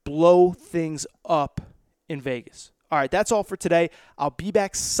to blow things up in Vegas. All right, that's all for today. I'll be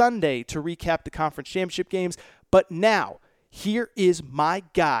back Sunday to recap the conference championship games. But now, here is my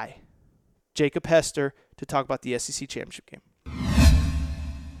guy, Jacob Hester, to talk about the SEC championship game.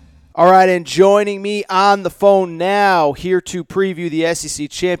 All right, and joining me on the phone now, here to preview the SEC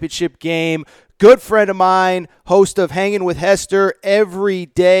Championship game, good friend of mine, host of Hanging with Hester every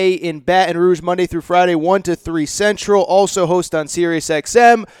day in Baton Rouge, Monday through Friday, 1 to 3 Central, also host on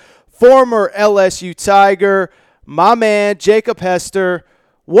SiriusXM, former LSU Tiger, my man, Jacob Hester.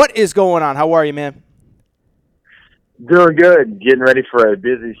 What is going on? How are you, man? Doing good. Getting ready for a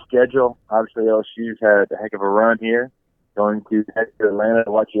busy schedule. Obviously, LSU's had a heck of a run here. Going to head to Atlanta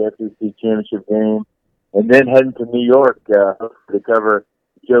to watch the SEC Championship game, and then heading to New York to cover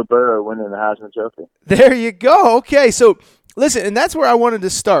Joe Burrow winning the Heisman Trophy. There you go. Okay, so listen, and that's where I wanted to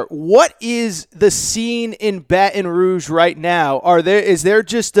start. What is the scene in Baton Rouge right now? Is there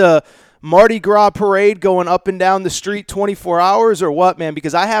just a Mardi Gras parade going up and down the street 24 hours or what, man?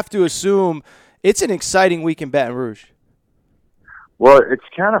 Because I have to assume it's an exciting week in Baton Rouge. Well, it's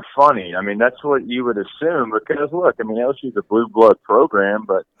kind of funny. I mean, that's what you would assume because, look, I mean, LSU's a blue blood program,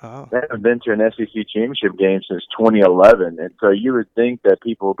 but they haven't been to an SEC championship game since 2011. And so you would think that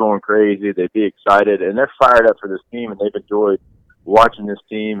people are going crazy, they'd be excited, and they're fired up for this team, and they've enjoyed watching this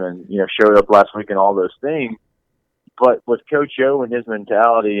team and, showed up last week and all those things. But with Coach O and his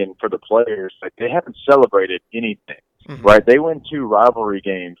mentality and for the players, they haven't celebrated anything, right? They win 2 rivalry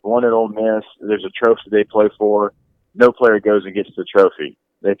games, one at Ole Miss. There's a trophy they play for. No player goes and gets the trophy.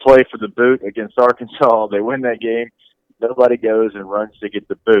 They play for the boot against Arkansas. They win that game. Nobody goes and runs to get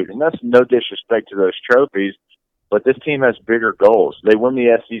the boot. And that's no disrespect to those trophies, but this team has bigger goals. They win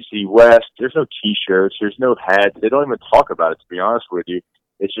the SEC West. There's no T-shirts. There's no hats. They don't even talk about it, to be honest with you.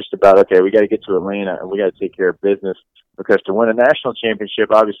 It's just about, okay, we got to get to Atlanta, and we got to take care of business because to win a national championship,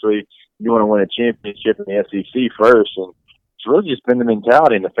 obviously, you want to win a championship in the SEC first. And it's really just been the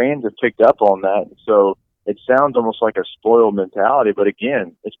mentality, and the fans have picked up on that. So it sounds almost like a spoiled mentality, but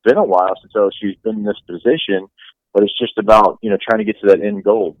again, it's been a while since LSU's been in this position, but it's just about, trying to get to that end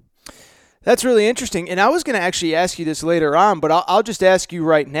goal. That's really interesting, and I was going to actually ask you this later on, but I'll just ask you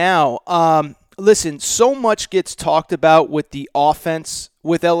right now. Listen, so much gets talked about with the offense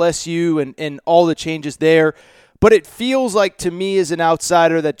with LSU and all the changes there, but it feels like to me as an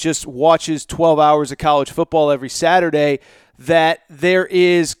outsider that just watches 12 hours of college football every Saturday that there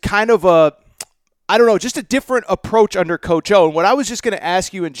is kind of just a different approach under Coach O. And what I was just going to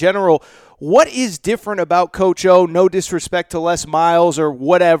ask you in general, what is different about Coach O? No disrespect to Les Miles or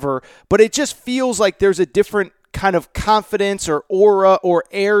whatever, but it just feels like there's a different kind of confidence or aura or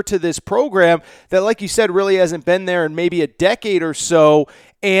air to this program that, like you said, really hasn't been there in maybe a decade or so.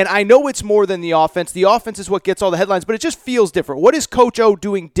 And I know it's more than the offense. The offense is what gets all the headlines, but it just feels different. What is Coach O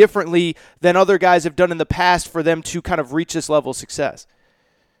doing differently than other guys have done in the past for them to kind of reach this level of success?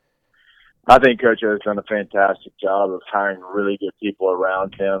 I think Coach O has done a fantastic job of hiring really good people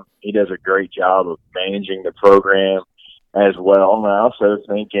around him. He does a great job of managing the program as well. And I also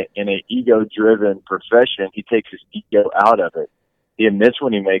think in an ego-driven profession, he takes his ego out of it. He admits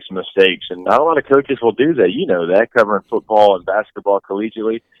when he makes mistakes, and not a lot of coaches will do that. You know that, covering football and basketball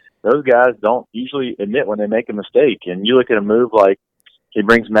collegially. Those guys don't usually admit when they make a mistake. And you look at a move like he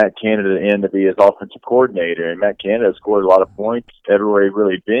brings Matt Canada in to be his offensive coordinator, and Matt Canada scored a lot of points everywhere he's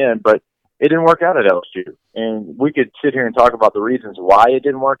really been, but it didn't work out at LSU. And we could sit here and talk about the reasons why it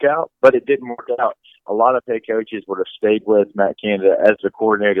didn't work out, but it didn't work out. A lot of head coaches would have stayed with Matt Canada as the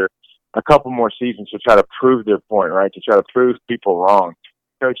coordinator a couple more seasons to try to prove their point, right, to try to prove people wrong.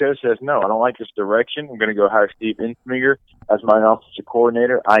 Coach O says, no, I don't like this direction. I'm going to go hire Steve Ensminger as my offensive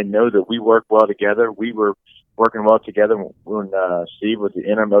coordinator. I know that we work well together. We were working well together when Steve was the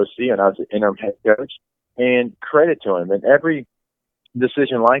interim OC and I was the interim head coach. And credit to him. And every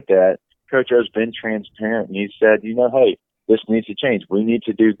decision like that, Coach O's been transparent, and he said, hey, this needs to change. We need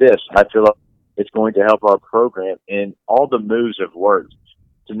to do this. I feel like it's going to help our program, and all the moves have worked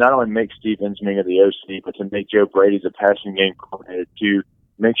to not only make Steve Ensminger the OC, but to make Joe Brady the passing game coordinator, to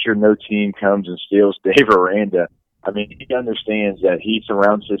make sure no team comes and steals Dave Aranda. I mean, he understands that he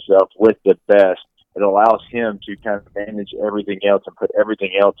surrounds himself with the best. It allows him to kind of manage everything else and put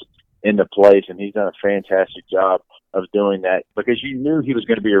everything else into place, and he's done a fantastic job of doing that because you knew he was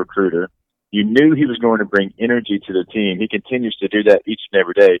going to be a recruiter. You knew he was going to bring energy to the team. He continues to do that each and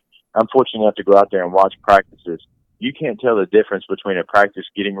every day. I'm fortunate enough to go out there and watch practices. You can't tell the difference between a practice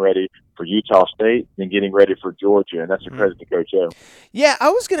getting ready for Utah State and getting ready for Georgia, and that's a credit to Coach O. Yeah, I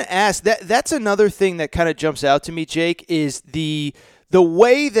was going to ask, that's another thing that kind of jumps out to me, Jake, is the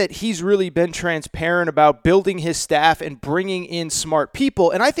way that he's really been transparent about building his staff and bringing in smart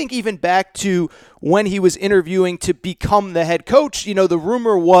people. And I think even back to when he was interviewing to become the head coach, the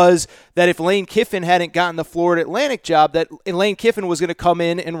rumor was that if Lane Kiffin hadn't gotten the Florida Atlantic job, that Lane Kiffin was going to come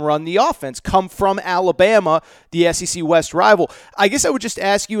in and run the offense, come from Alabama, the SEC West rival. I guess I would just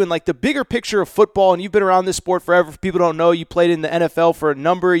ask you, in like the bigger picture of football, and you've been around this sport forever. If people don't know, you played in the NFL for a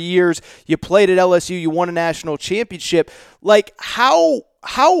number of years. You played at LSU. You won a national championship. Like how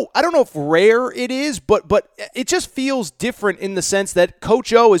I don't know if rare it is, but it just feels different in the sense that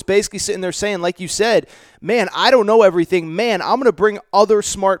Coach O is basically sitting there saying, like you said, man, I don't know everything. Man, I'm going to bring other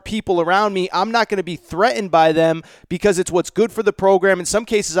smart people around me. I'm not going to be threatened by them because it's what's good for the program. In some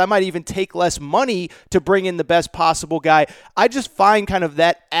cases, I might even take less money to bring in the best possible guy. I just find kind of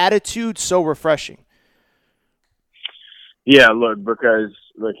that attitude so refreshing. Yeah, because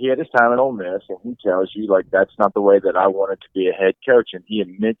he had his time at Ole Miss, and he tells you, like, that's not the way that I wanted to be a head coach. And he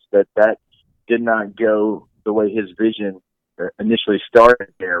admits that did not go the way his vision initially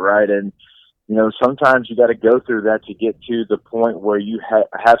started there, right? And, you know, sometimes you got to go through that to get to the point where you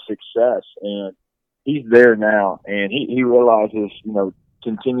have success. And he's there now, and he realizes, you know,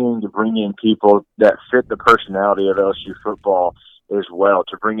 continuing to bring in people that fit the personality of LSU football as well,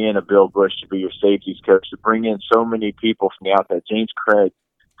 to bring in a Bill Bush to be your safeties coach, to bring in so many people from the outside, James Craig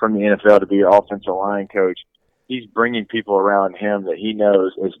from the NFL to be your offensive line coach. He's bringing people around him that he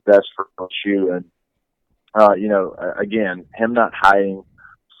knows is best for LSU. And, you know, again, him not hiding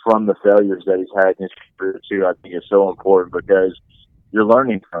from the failures that he's had in his career too, I think is so important, because you're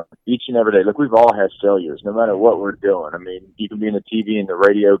learning from it each and every day. Look, we've all had failures, no matter what we're doing. I mean, you can be in the TV and the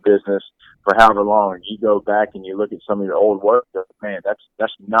radio business for however long, and you go back and you look at some of your old work, man,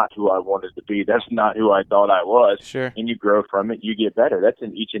 that's not who I wanted to be. That's not who I thought I was. Sure. And you grow from it, you get better. That's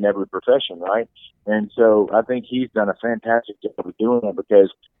in each and every profession, right? And so I think he's done a fantastic job of doing that,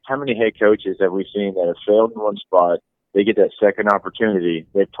 because how many head coaches have we seen that have failed in one spot? They get that second opportunity.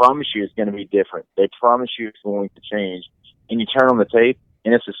 They promise you it's going to be different. They promise you it's going to change. And you turn on the tape,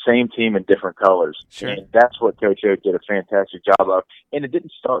 and it's the same team in different colors. Sure. And that's what Coach O did a fantastic job of. And it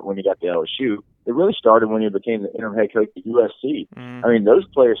didn't start when he got to LSU. It really started when he became the interim head coach at USC. I mean, those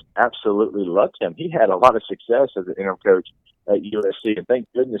players absolutely loved him. He had a lot of success as an interim coach at USC, and thank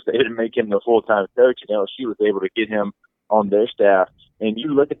goodness they didn't make him the full-time coach, and LSU was able to get him on their staff. And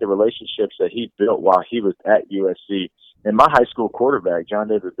you look at the relationships that he built while he was at USC. And my high school quarterback, John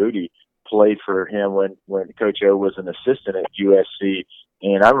David Booty, played for him when Coach O was an assistant at USC.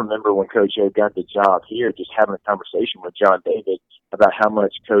 And I remember when Coach O got the job here, just having a conversation with John David about how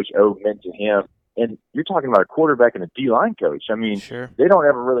much Coach O meant to him. And you're talking about a quarterback and a D-line coach. I mean, Sure. They don't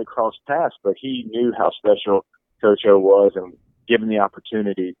ever really cross paths, but he knew how special Coach O was, and given the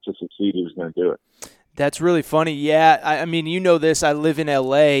opportunity to succeed, he was going to do it. That's really funny. Yeah, I mean, you know this. I live in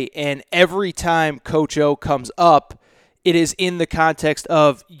L.A., and every time Coach O comes up, it is in the context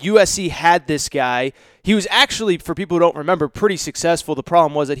of USC had this guy. He was actually, for people who don't remember, pretty successful. The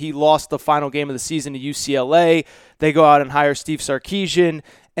problem was that he lost the final game of the season to UCLA. They go out and hire Steve Sarkisian,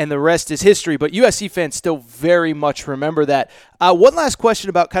 and the rest is history. But USC fans still very much remember that. One last question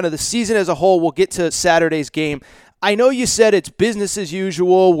about kind of the season as a whole. We'll get to Saturday's game. I know you said it's business as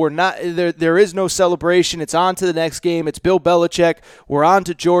usual. We're not there is no celebration. It's on to the next game. It's Bill Belichick. We're on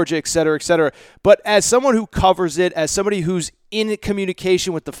to Georgia, et cetera, et cetera. But as someone who covers it, as somebody who's in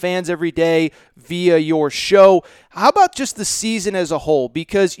communication with the fans every day via your show, how about just the season as a whole?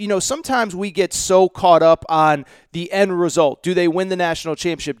 Because, you know, sometimes we get so caught up on the end result. Do they win the national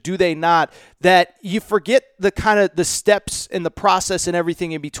championship? Do they not? That you forget the kind of the steps and the process and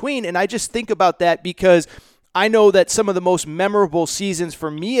everything in between. And I just think about that because I know that some of the most memorable seasons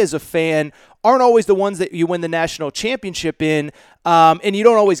for me as a fan aren't always the ones that you win the national championship in, and you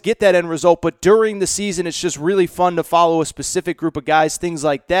don't always get that end result, but during the season, it's just really fun to follow a specific group of guys, things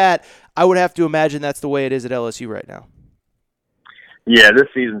like that. I would have to imagine that's the way it is at LSU right now. Yeah, this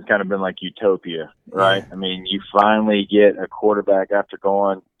season's kind of been like utopia, right? I mean, you finally get a quarterback after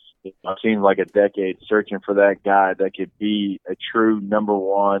going, it seems like a decade searching for that guy that could be a true number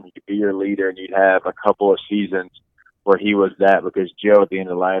one. He could be your leader, and you'd have a couple of seasons where he was that, because Joe at the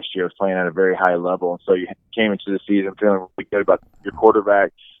end of last year was playing at a very high level. And so you came into the season feeling really good about your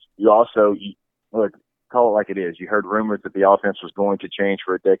quarterback. You also, look, call it like it is. You heard rumors that the offense was going to change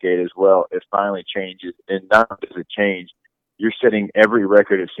for a decade as well. It finally changes. And not only does it change, you're setting every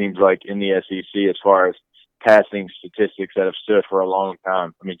record, it seems like, in the SEC as far as passing statistics that have stood for a long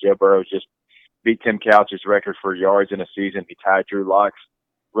time. I mean, Joe Burrow just beat Tim Couch's record for yards in a season. He tied Drew Lock's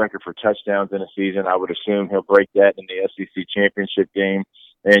record for touchdowns in a season. I would assume he'll break that in the SEC championship game.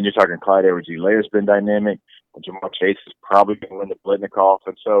 And you're talking Clyde Edwards-Helaire's been dynamic. And Jamar Chase is probably going to win the Blitnikoff.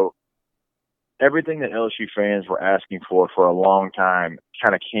 And so everything that LSU fans were asking for a long time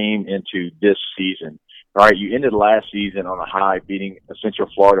kind of came into this season. All right, you ended last season on a high, beating a Central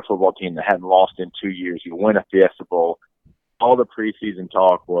Florida football team that hadn't lost in 2 years. You win a Fiesta Bowl. All the preseason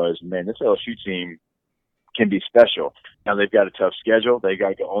talk was, man, this LSU team can be special. Now they've got a tough schedule. They've got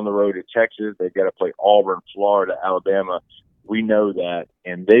to go on the road to Texas. They've got to play Auburn, Florida, Alabama. We know that.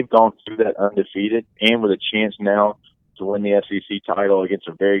 And they've gone through that undefeated and with a chance now to win the SEC title against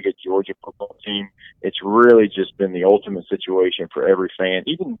a very good Georgia football team. It's really just been the ultimate situation for every fan.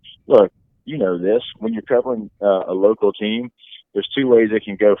 Even, look, you know this, when you're covering a local team, there's two ways it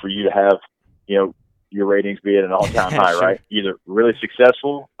can go for you to have, you know, your ratings be at an all-time high, Sure. right? Either really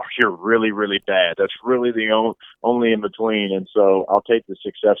successful or you're really, really bad. That's really the only in between. And so I'll take the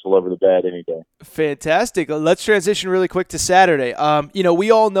successful over the bad any day. Fantastic. Let's transition really quick to Saturday. You know, we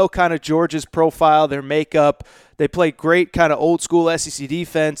all know kind of Georgia's profile, their makeup. They play great kind of old-school SEC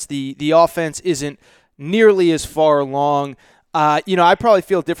defense. The offense isn't nearly as far along. You know, I probably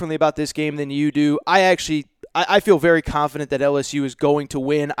feel differently about this game than you do. I feel very confident that LSU is going to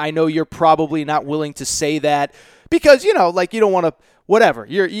win. I know you're probably not willing to say that because, you know, like you don't want to, whatever.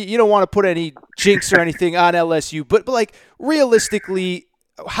 You don't want to put any jinx or anything on LSU. But like realistically,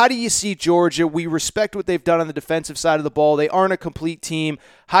 how do you see Georgia? We respect what they've done on the defensive side of the ball. They aren't a complete team.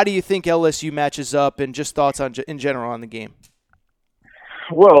 How do you think LSU matches up, and just thoughts on in general on the game?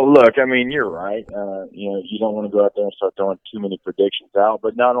 Well, look, I mean, you're right. You know, you don't want to go out there and start throwing too many predictions out.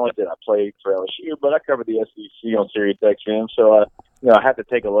 But not only did I play for LSU, but I covered the SEC on Sirius XM. So, you know, I have to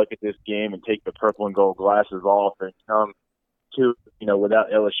take a look at this game and take the purple and gold glasses off and come to, you know,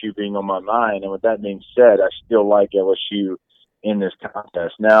 without LSU being on my mind. And with that being said, I still like LSU in this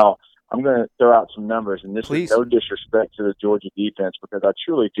contest. Now, I'm going to throw out some numbers, and this Please. is no disrespect to the Georgia defense because I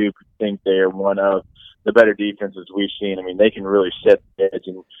truly do think they are one of the better defenses we've seen. I mean, they can really set the edge,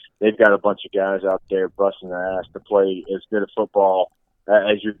 and they've got a bunch of guys out there busting their ass to play as good a football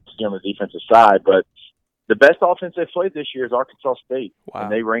as you see on the defensive side. But the best offense they've played this year is Arkansas State, Wow.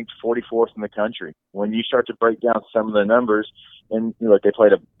 and they ranked 44th in the country. When you start to break down some of the numbers, and you know, they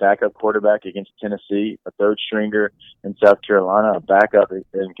played a backup quarterback against Tennessee, a third stringer in South Carolina, a backup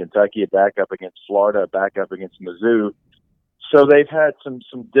in Kentucky, a backup against Florida, a backup against Mizzou. So they've had some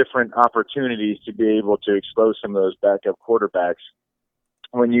different opportunities to be able to expose some of those backup quarterbacks.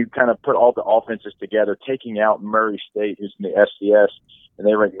 When you kind of put all the offenses together, taking out Murray State, who's in the FCS, and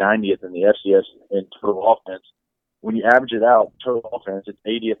they rank 90th in the FCS in total offense, when you average it out, total offense, it's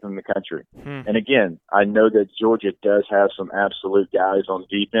 80th in the country. And again, I know that Georgia does have some absolute guys on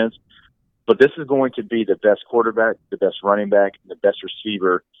defense, but this is going to be the best quarterback, the best running back, and the best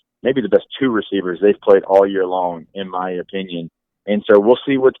receiver, maybe the best two receivers they've played all year long, in my opinion. And so we'll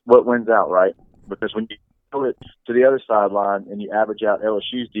see what wins out, right? Because when you go it to the other sideline and you average out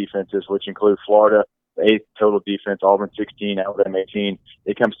LSU's defenses, which include Florida, the 8th total defense, Auburn 16, Alabama 18,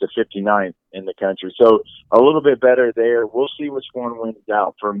 it comes to 59th in the country. So a little bit better there. We'll see which one wins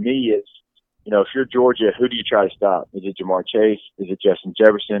out. For me, it's, you know, if you're Georgia, who do you try to stop? Is it Jamar Chase? Is it Justin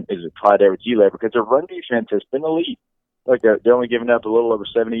Jefferson? Is it Clyde Edwards-Helaire? Because their run defense has been elite. Like they're only giving up a little over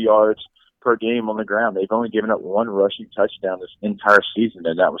 70 yards per game on the ground. They've only given up one rushing touchdown this entire season,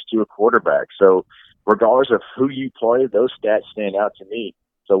 and that was to a quarterback. So regardless of who you play, those stats stand out to me.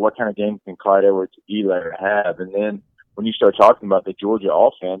 So what kind of game can Clyde Edwards-Helaire have? And then when you start talking about the Georgia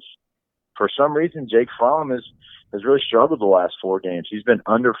offense, for some reason, Jake Fromm has really struggled the last 4 games. He's been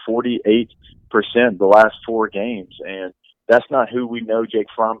under 48% the last 4 games, and that's not who we know Jake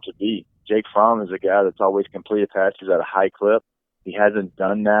Fromm to be. Jake Fromm is a guy that's always completed passes at a high clip. He hasn't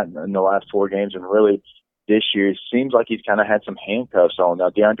done that in the last 4 games, and really this year it seems like he's kind of had some handcuffs on. Now,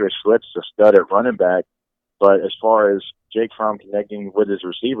 DeAndre Swift's a stud at running back, but as far as Jake Fromm connecting with his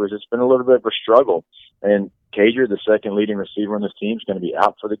receivers, it's been a little bit of a struggle. And Cager, the second leading receiver on this team, is going to be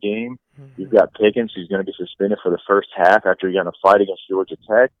out for the game. You've got Pickens, who's going to be suspended for the first half after he got in a fight against Georgia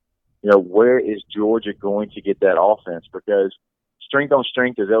Tech. You know, where is Georgia going to get that offense? Because strength on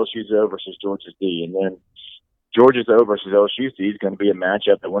strength is LSU's O versus Georgia's D. And then Georgia's O versus LSU's D is going to be a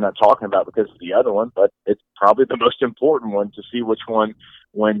matchup that we're not talking about because of the other one, but it's probably the most important one to see which one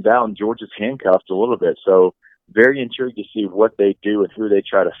wins out. And Georgia's handcuffed a little bit. So very intrigued to see what they do and who they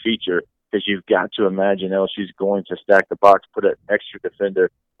try to feature, because you've got to imagine LSU's going to stack the box, put an extra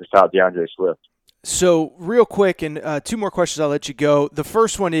defender to stop DeAndre Swift. So real quick, and 2 more questions, I'll let you go. The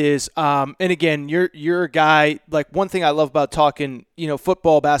first one is, and again, you're a guy, like one thing I love about talking, you know,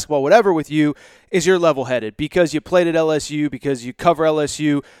 football, basketball, whatever with you is you're level-headed because you played at LSU, because you cover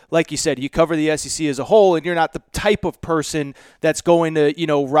LSU. Like you said, you cover the SEC as a whole, and you're not the type of person that's going to, you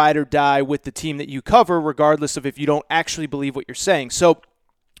know, ride or die with the team that you cover, regardless of if you don't actually believe what you're saying. So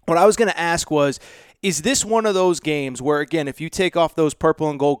what I was going to ask was, Is this one of those games where, again, if you take off those purple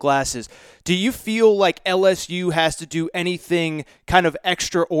and gold glasses, do you feel like LSU has to do anything kind of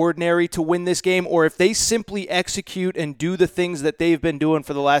extraordinary to win this game? Or if they simply execute and do the things that they've been doing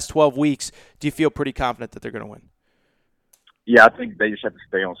for the last 12 weeks, do you feel pretty confident that they're going to win? Yeah, I think they just have to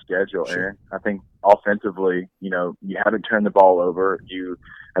stay on schedule, Aaron. I think offensively, you haven't turned the ball over. You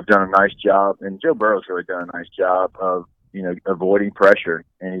have done a nice job, and Joe Burrow's really done a nice job of, avoiding pressure,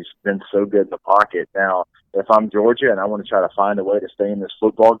 and he's been so good in the pocket. Now, if I'm Georgia and I want to try to find a way to stay in this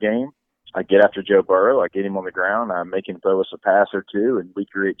football game, I get after Joe Burrow, I get him on the ground, I make him throw us a pass or two, and we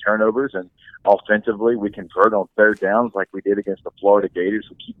create turnovers. And offensively, we convert on third downs like we did against the Florida Gators.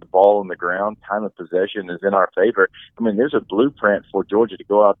 We keep the ball on the ground. Time of possession is in our favor. I mean, there's a blueprint for Georgia to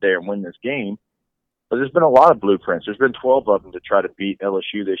go out there and win this game, but there's been a lot of blueprints. There's been 12 of them to try to beat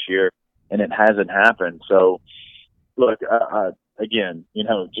LSU this year, and it hasn't happened. So, look, again,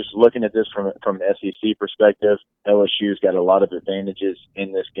 just looking at this from an SEC perspective, LSU's got a lot of advantages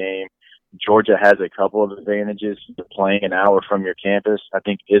in this game. Georgia has a couple of advantages. Playing an hour from your campus, I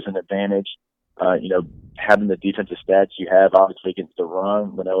think, is an advantage. Having the defensive stats you have, obviously, against the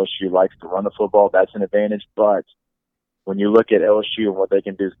run, when LSU likes to run the football, that's an advantage. But when you look at LSU and what they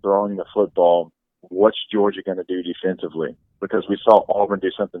can do throwing the football, what's Georgia going to do defensively? Because we saw Auburn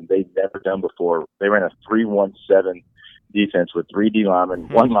do something they've never done before. They ran a 3-1-7 defense with 3 D linemen,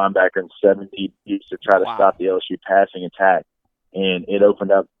 1 linebacker, and 7 DBs to try to stop the LSU passing attack. And it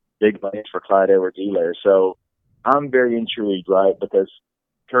opened up big lanes for Clyde Edwards-Helaire. So I'm very intrigued, right, because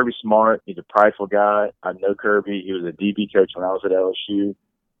Kirby Smart, he's a prideful guy. I know Kirby. He was a DB coach when I was at LSU.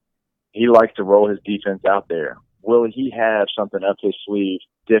 He likes to roll his defense out there. Will he have something up his sleeve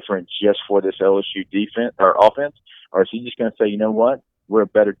different just for this LSU defense or offense? Or is he just going to say, you know what, we're a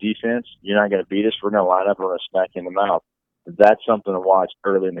better defense. You're not going to beat us. We're going to line up and we're going to smack you in the mouth. That's something to watch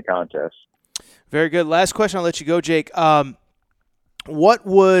early in the contest. Very good. Last question. I'll let you go, Jake. What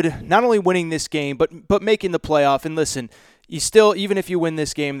would not only winning this game, but making the playoff? And listen, you still, even if you win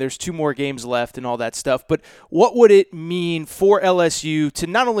this game, there's 2 more games left and all that stuff. But what would it mean for LSU to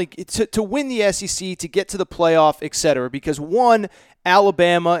not only to win the SEC, to get to the playoff, et cetera? Because one,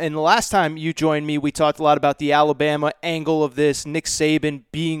 Alabama, and the last time you joined me, we talked a lot about the Alabama angle of this, Nick Saban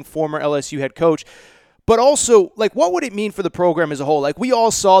being former LSU head coach. But also, like, what would it mean for the program as a whole? Like, we all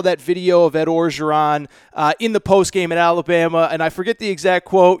saw that video of Ed Orgeron in the postgame at Alabama, and I forget the exact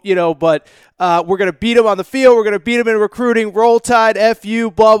quote, but we're going to beat him on the field, we're going to beat him in recruiting, roll tide, FU,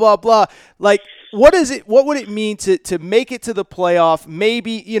 blah, blah, blah. Like, what would it mean to make it to the playoff,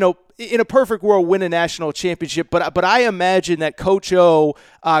 maybe, in a perfect world, win a national championship? But I imagine that Coach O,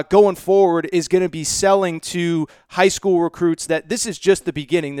 going forward, is going to be selling to high school recruits that this is just the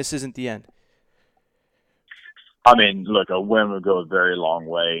beginning, this isn't the end. I mean, look, a win would go a very long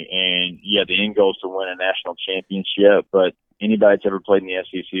way. And, yeah, the end goal is to win a national championship. But anybody that's ever played in the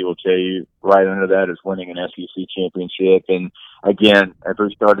SEC will tell you right under that is winning an SEC championship. And, again, as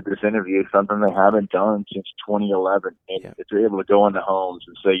we started this interview, it's something they haven't done since 2011. And if they're able to go into homes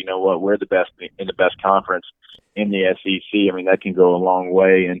and say, you know what, we're the best in the best conference in the SEC, I mean, that can go a long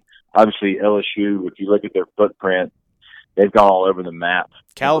way. And, obviously, LSU, if you look at their footprint, they've gone all over the map.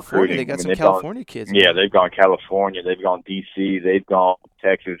 California, they got some California kids. Yeah, they've gone California, they've gone D.C., they've gone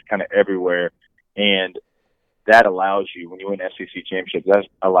Texas, kind of everywhere. And that allows you, when you win SEC championships, that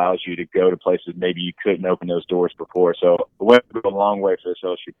allows you to go to places maybe you couldn't open those doors before. So it went a long way for this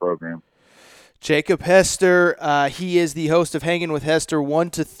LSU program. Jacob Hester, he is the host of Hanging with Hester, 1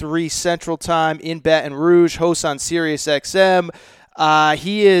 to 3 Central Time in Baton Rouge, hosts on Sirius XM.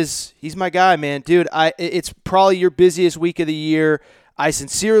 He's my guy, man. Dude, it's probably your busiest week of the year. I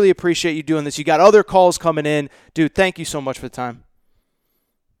sincerely appreciate you doing this. You got other calls coming in. Dude, thank you so much for the time.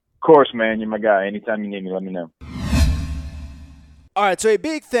 Of course, man. You're my guy. Anytime you need me, let me know. All right, so a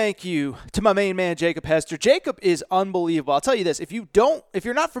big thank you to my main man, Jacob Hester. Jacob is unbelievable. I'll tell you this. If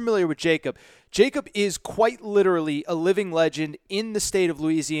you're not familiar with Jacob, Jacob is quite literally a living legend in the state of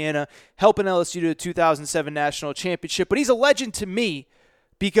Louisiana, helping LSU to the 2007 National Championship. But he's a legend to me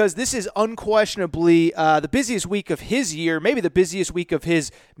because this is unquestionably the busiest week of his year, maybe the busiest week of his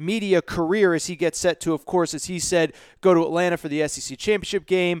media career as he gets set to, of course, as he said, go to Atlanta for the SEC Championship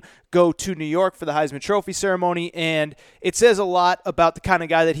game, go to New York for the Heisman Trophy ceremony, and it says a lot about the kind of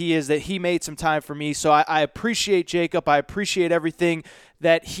guy that he is, that he made some time for me. So I appreciate Jacob. I appreciate everything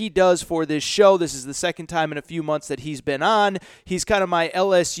that he does for this show. This is the second time in a few months that he's been on. He's kind of my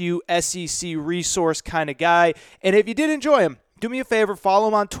LSU SEC resource kind of guy. And if you did enjoy him, do me a favor, follow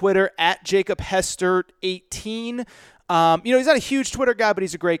him on Twitter at JacobHester18. He's not a huge Twitter guy, but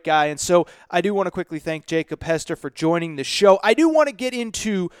he's a great guy. And so I do want to quickly thank Jacob Hester for joining the show. I do want to get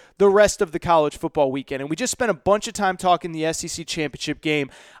into the rest of the college football weekend. And we just spent a bunch of time talking the SEC championship game.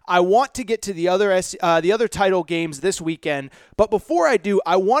 I want to get to the other title games this weekend. But before I do,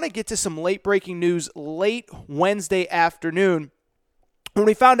 I want to get to some late breaking news late Wednesday afternoon, when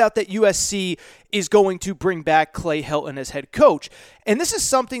we found out that USC is going to bring back Clay Helton as head coach. And this is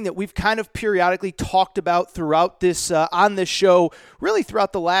something that we've kind of periodically talked about throughout this on this show, really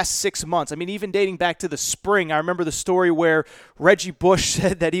throughout the last 6 months. I mean, even dating back to the spring. I remember the story where Reggie Bush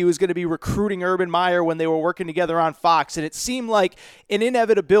said that he was going to be recruiting Urban Meyer when they were working together on Fox. And it seemed like an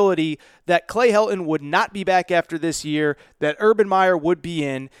inevitability that Clay Helton would not be back after this year, that Urban Meyer would be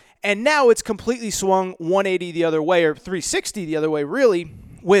in. And now it's completely swung 180 the other way, or 360 the other way, really,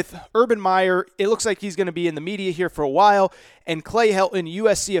 with Urban Meyer. It looks like he's going to be in the media here for a while. And Clay Helton,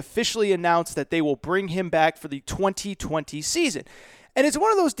 USC officially announced that they will bring him back for the 2020 season. And it's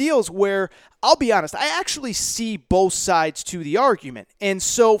one of those deals where, I'll be honest, I actually see both sides to the argument. And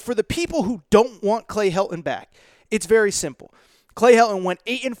so for the people who don't want Clay Helton back, it's very simple. Clay Helton went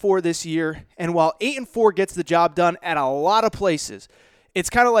 8-4 this year, and while 8-4 gets the job done at a lot of places, it's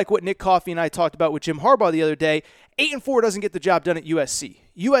kind of like what Nick Coffey and I talked about with Jim Harbaugh the other day. 8-4 doesn't get the job done at USC.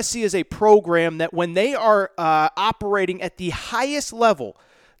 USC is a program that when they are operating at the highest level,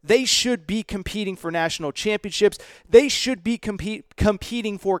 they should be competing for national championships. They should be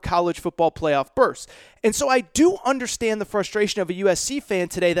competing for college football playoff berths. And so I do understand the frustration of a USC fan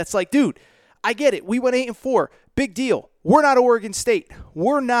today that's like, dude, I get it. We went 8-4. Big deal. We're not Oregon State.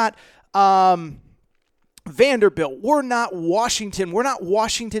 We're not Vanderbilt. We're not Washington. We're not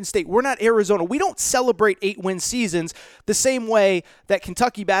Washington State. We're not Arizona. We don't celebrate 8-win seasons the same way that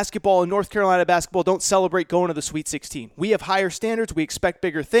Kentucky basketball and North Carolina basketball don't celebrate going to the Sweet 16. We have higher standards. We expect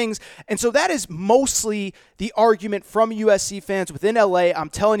bigger things. And so that is mostly the argument from USC fans within LA. I'm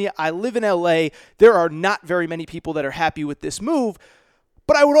telling you, I live in LA. There are not very many people that are happy with this move.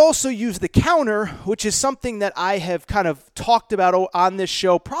 But I would also use the counter, which is something that I have kind of talked about on this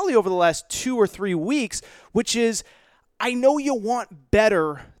show probably over the last 2 or 3 weeks, which is I know you want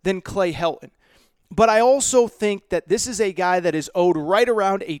better than Clay Helton, but I also think that this is a guy that is owed right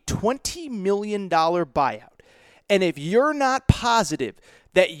around a $20 million buyout. And if you're not positive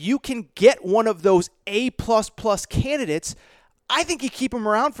that you can get one of those A++ candidates, I think you keep him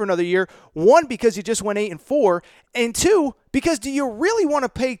around for another year. 1, because you just went 8-4, and 2, because do you really want to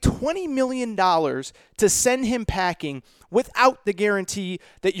pay $20 million to send him packing without the guarantee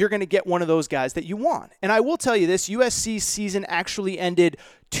that you're going to get one of those guys that you want? And I will tell you this, USC's season actually ended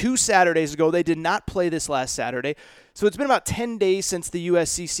 2 Saturdays ago. They did not play this last Saturday. So it's been about 10 days since the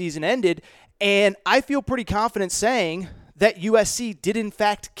USC season ended, and I feel pretty confident saying that USC did in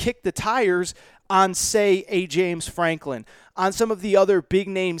fact kick the tires on, say, a James Franklin, on some of the other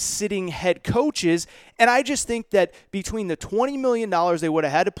big-name sitting head coaches. And I just think that between the $20 million they would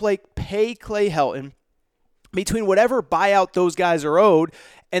have had to pay Clay Helton, between whatever buyout those guys are owed,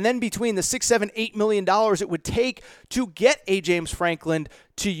 and then between the $6, $7, $8 million it would take to get a James Franklin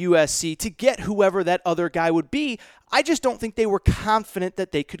to USC, to get whoever that other guy would be, I just don't think they were confident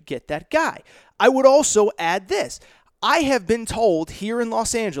that they could get that guy. I would also add this. I have been told here in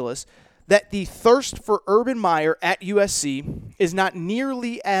Los Angeles that the thirst for Urban Meyer at USC is not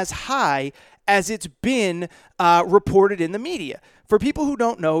nearly as high as it's been reported in the media. For people who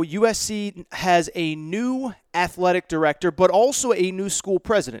don't know, USC has a new athletic director, but also a new school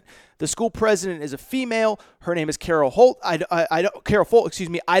president. The school president is a female. Her name is Carol Folt.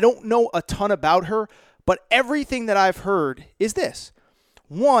 I don't know a ton about her, but everything that I've heard is this.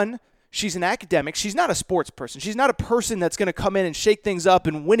 1, she's an academic. She's not a sports person. She's not a person that's going to come in and shake things up,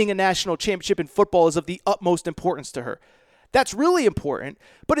 and winning a national championship in football is of the utmost importance to her. That's really important,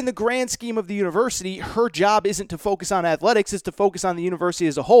 but in the grand scheme of the university, her job isn't to focus on athletics, it's to focus on the university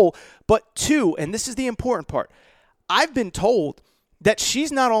as a whole. But 2, and this is the important part, I've been told that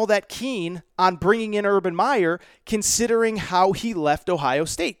she's not all that keen on bringing in Urban Meyer, considering how he left Ohio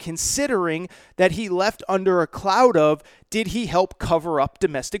State, considering that he left under a cloud of, did he help cover up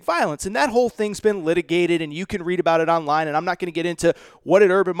domestic violence? And that whole thing's been litigated, and you can read about it online, and I'm not going to get into what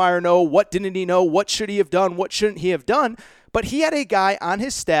did Urban Meyer know, what didn't he know, what should he have done, what shouldn't he have done. But he had a guy on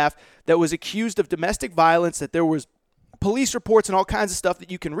his staff that was accused of domestic violence, that there was police reports and all kinds of stuff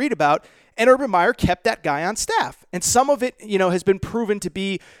that you can read about, and Urban Meyer kept that guy on staff. And some of it, has been proven to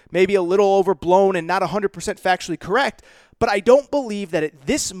be maybe a little overblown and not 100% factually correct, but I don't believe that at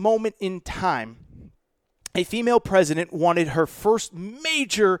this moment in time, a female president wanted her first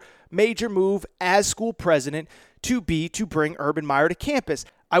major move as school president to bring Urban Meyer to campus.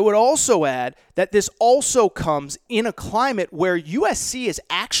 I would also add that this also comes in a climate where USC is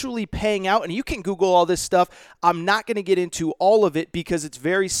actually paying out, and you can Google all this stuff. I'm not going to get into all of it because it's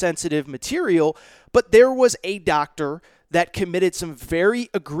very sensitive material, but there was a doctor that committed some very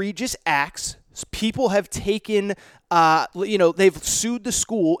egregious acts. People have taken, they've sued the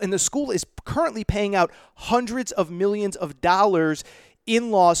school, and the school is currently paying out hundreds of millions of dollars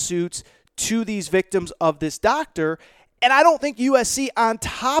in lawsuits to these victims of this doctor. And I don't think USC, on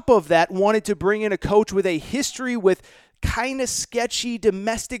top of that, wanted to bring in a coach with a history with kind of sketchy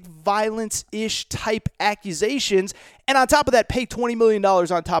domestic violence-ish type accusations, and on top of that, pay $20 million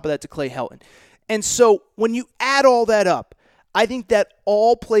on top of that to Clay Helton. And so when you add all that up, I think that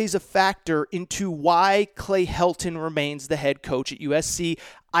all plays a factor into why Clay Helton remains the head coach at USC.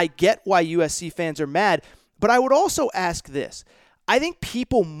 I get why USC fans are mad, but I would also ask this. I think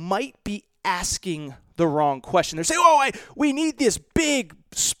people might be asking the wrong question. They're saying, we need this big,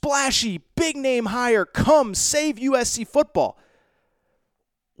 splashy, big-name hire. Come save USC football.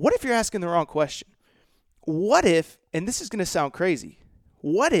 What if you're asking the wrong question? What if, and this is going to sound crazy,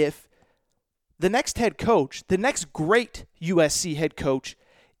 what if the next head coach, the next great USC head coach,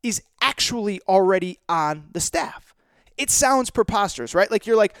 is actually already on the staff? It sounds preposterous, right? Like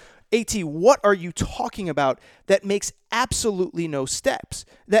you're like, AT, what are you talking about? That makes absolutely no steps.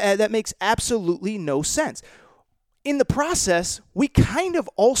 That makes absolutely no sense. In the process, we kind of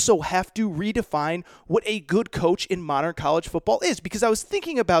also have to redefine what a good coach in modern college football is, because I was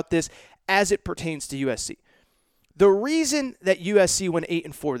thinking about this as it pertains to USC. The reason that USC went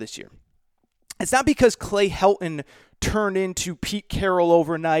 8-4 this year, it's not because Clay Helton turned into Pete Carroll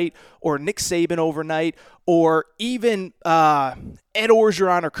overnight or Nick Saban overnight or even Ed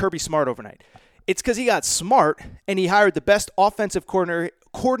Orgeron or Kirby Smart overnight. It's because he got smart and he hired the best offensive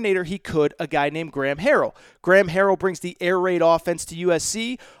coordinator he could, a guy named Graham Harrell. Graham Harrell brings the air raid offense to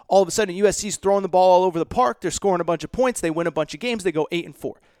USC. All of a sudden, USC's throwing the ball all over the park. They're scoring a bunch of points. They win a bunch of games. They go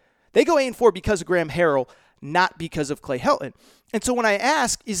 8-4. They go 8-4 because of Graham Harrell, not because of Clay Helton. And so when I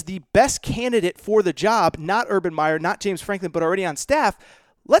ask, is the best candidate for the job not Urban Meyer, not James Franklin, but already on staff,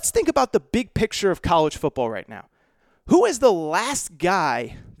 let's think about the big picture of college football right now. Who is the last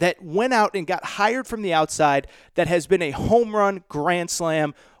guy that went out and got hired from the outside that has been a home run, grand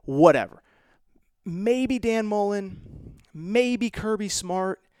slam, whatever? Maybe Dan Mullen, maybe Kirby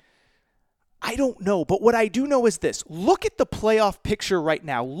Smart. I don't know, but what I do know is this. Look at the playoff picture right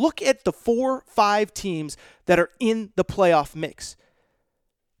now. Look at the 4-5 teams that are in the playoff mix.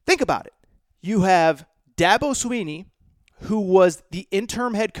 Think about it. You have Dabo Swinney, who was the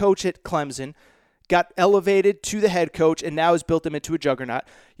interim head coach at Clemson, got elevated to the head coach, and now has built him into a juggernaut.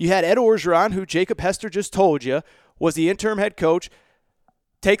 You had Ed Orgeron, who Jacob Hester just told you was the interim head coach,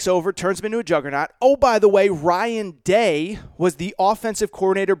 takes over, turns him into a juggernaut. Oh, by the way, Ryan Day was the offensive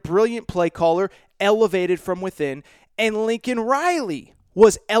coordinator, brilliant play caller, elevated from within. And Lincoln Riley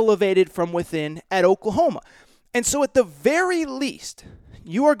was elevated from within at Oklahoma. And so at the very least,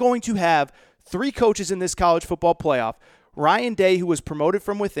 you are going to have 3 coaches in this college football playoff. Ryan Day, who was promoted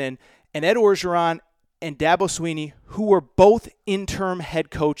from within, and Ed Orgeron and Dabo Swinney, who were both interim head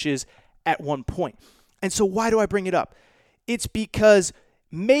coaches at one point. And so why do I bring it up? It's because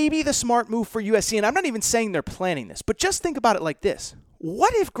maybe the smart move for USC, and I'm not even saying they're planning this, but just think about it like this.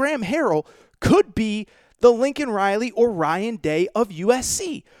 What if Graham Harrell could be the Lincoln Riley or Ryan Day of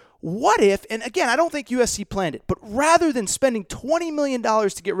USC? What if, and again, I don't think USC planned it, but rather than spending $20 million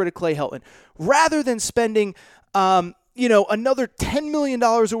to get rid of Clay Helton, rather than spending another $10 million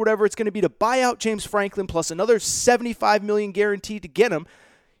or whatever it's going to be to buy out James Franklin plus another $75 million guaranteed to get him,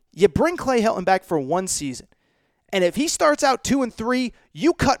 you bring Clay Helton back for one season. And if he starts out 2-3,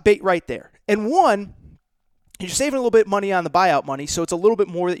 you cut bait right there. And one, you're saving a little bit of money on the buyout money, so it's a little bit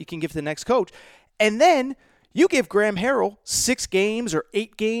more that you can give to the next coach. And then you give Graham Harrell 6 games or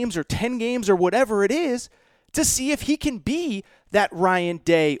 8 games or 10 games or whatever it is to see if he can be that Ryan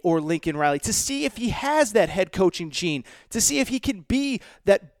Day or Lincoln Riley, to see if he has that head coaching gene, to see if he can be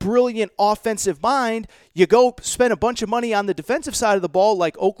that brilliant offensive mind. You go spend a bunch of money on the defensive side of the ball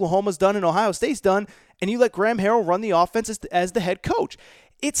like Oklahoma's done and Ohio State's done, and you let Graham Harrell run the offense as the head coach.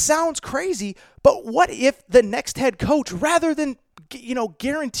 It sounds crazy, but what if the next head coach, rather than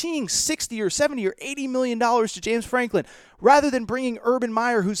guaranteeing $60 or $70 or $80 million to James Franklin, rather than bringing Urban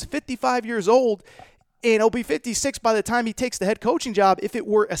Meyer, who's 55 years old, and he'll be 56 by the time he takes the head coaching job, if it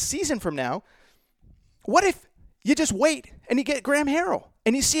were a season from now, what if you just wait and you get Graham Harrell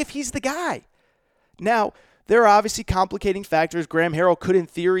and you see if he's the guy? Now, there are obviously complicating factors. Graham Harrell could, in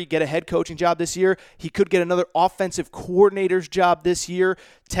theory, get a head coaching job this year. He could get another offensive coordinator's job this year.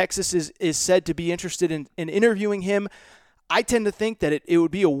 Texas is said to be interested in interviewing him. I tend to think that it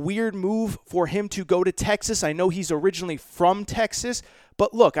would be a weird move for him to go to Texas. I know he's originally from Texas,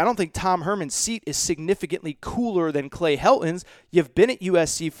 but look, I don't think Tom Herman's seat is significantly cooler than Clay Helton's. You've been at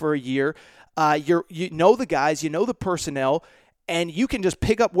USC for a year. You know the guys, you know the personnel, and you can just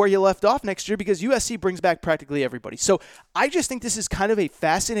pick up where you left off next year because USC brings back practically everybody. So I just think this is kind of a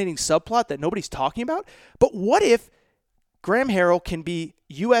fascinating subplot that nobody's talking about. But what if Graham Harrell can be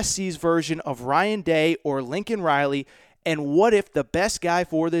USC's version of Ryan Day or Lincoln Riley? And what if the best guy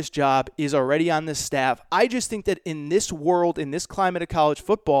for this job is already on this staff? I just think that in this world, in this climate of college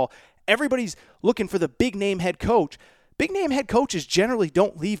football, everybody's looking for the big-name head coach. Big-name head coaches generally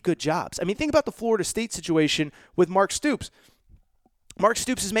don't leave good jobs. I mean, think about the Florida State situation with Mark Stoops. Mark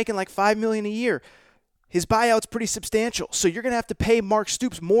Stoops is making like $5 million a year. His buyout's pretty substantial. So you're going to have to pay Mark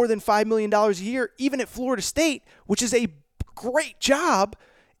Stoops more than $5 million a year, even at Florida State, which is a great job.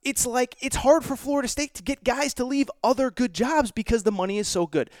 It's like it's hard for Florida State to get guys to leave other good jobs because the money is so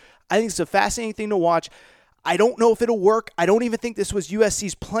good. I think it's a fascinating thing to watch. I don't know if it'll work. I don't even think this was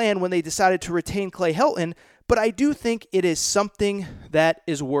USC's plan when they decided to retain Clay Helton, but I do think it is something that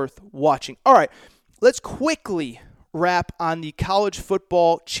is worth watching. All right, let's quickly wrap on the college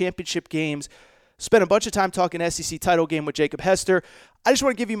football championship games. Spent a bunch of time talking SEC title game with Jacob Hester. I just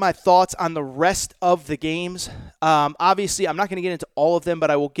want to give you my thoughts on the rest of the games. Obviously, I'm not going to get into all of them, but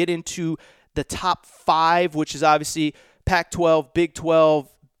I will get into the top 5, which is obviously Pac-12, Big 12,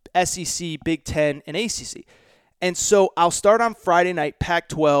 SEC, Big 10, and ACC. And so I'll start on Friday night,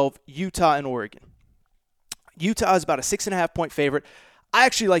 Pac-12, Utah and Oregon. Utah is about a 6.5-point favorite. I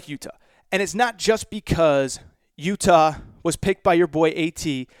actually like Utah. And it's not just because Utah was picked by your boy AT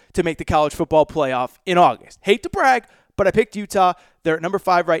to make the college football playoff in August. Hate to brag, but I picked Utah. They're at number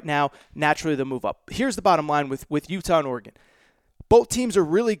 5 right now. Naturally, they'll move up. Here's the bottom line with Utah and Oregon. Both teams are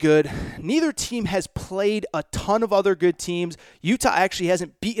really good. Neither team has played a ton of other good teams. Utah actually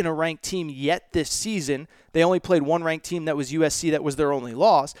hasn't beaten a ranked team yet this season. They only played one ranked team, that was USC. That was their only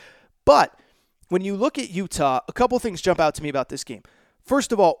loss. But when you look at Utah, a couple things jump out to me about this game.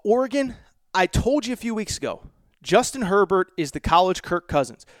 First of all, Oregon, I told you a few weeks ago, Justin Herbert is the college Kirk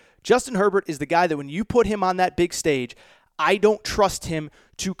Cousins. Justin Herbert is the guy that when you put him on that big stage, I don't trust him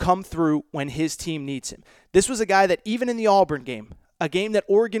to come through when his team needs him. This was a guy that even in the Auburn game, a game that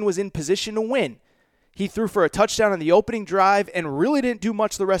Oregon was in position to win, he threw for a touchdown on the opening drive and really didn't do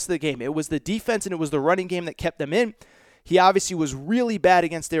much the rest of the game. It was the defense and it was the running game that kept them in. He obviously was really bad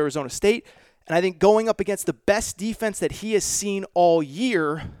against Arizona State. And I think going up against the best defense that he has seen all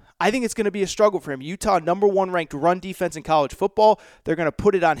year, I think it's going to be a struggle for him. Utah, number 1 ranked run defense in college football. They're going to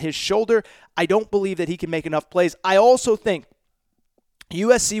put it on his shoulder. I don't believe that he can make enough plays. I also think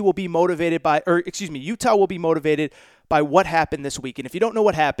Utah will be motivated by what happened this week. And if you don't know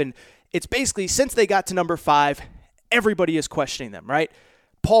what happened, it's basically since they got to number 5, everybody is questioning them, right?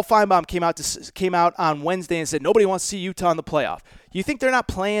 Paul Feinbaum came out on Wednesday and said nobody wants to see Utah in the playoff. You think they're not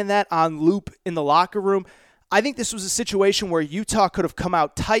playing that on loop in the locker room? I think this was a situation where Utah could have come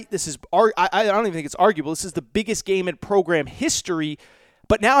out tight. I don't even think it's arguable. This is the biggest game in program history.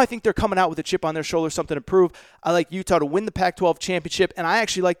 But now I think they're coming out with a chip on their shoulder, something to prove. I like Utah to win the Pac-12 championship, and I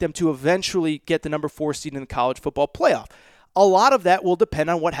actually like them to eventually get the number 4 seed in the college football playoff. A lot of that will depend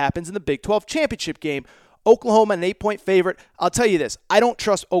on what happens in the Big 12 championship game. Oklahoma, an 8-point favorite. I'll tell you this. I don't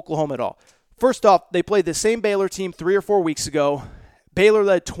trust Oklahoma at all. First off, they played the same Baylor team 3 or 4 weeks ago. Baylor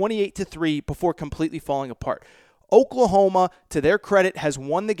led 28-3 before completely falling apart. Oklahoma, to their credit, has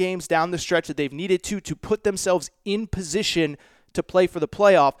won the games down the stretch that they've needed to put themselves in position to play for the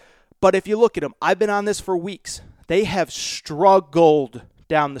playoff. But if you look at them, I've been on this for weeks. They have struggled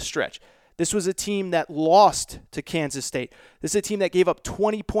down the stretch. This was a team that lost to Kansas State. This is a team that gave up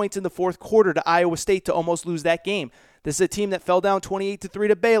 20 points in the fourth quarter to Iowa State to almost lose that game. This is a team that fell down 28-3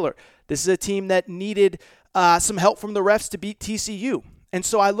 to Baylor. This is a team that needed some help from the refs to beat TCU. And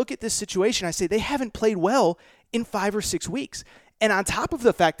so I look at this situation, I say they haven't played well in 5 or 6 weeks. And on top of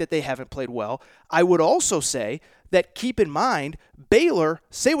the fact that they haven't played well, I would also say that keep in mind, Baylor,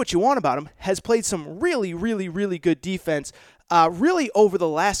 say what you want about them, has played some really, really, really good defense really over the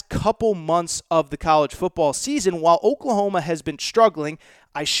last couple months of the college football season, while Oklahoma has been struggling.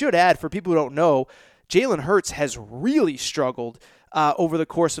 I should add, for people who don't know, Jalen Hurts has really struggled over the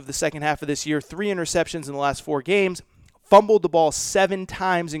course of the second half of this year. 3 interceptions in the last 4 games, fumbled the ball 7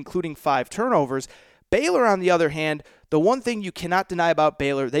 times, including 5 turnovers. Baylor, on the other hand, the one thing you cannot deny about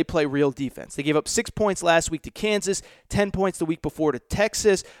Baylor, they play real defense. They gave up 6 points last week to Kansas, 10 points the week before to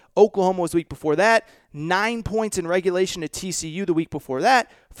Texas. Oklahoma was the week before that, 9 points in regulation to TCU the week before that,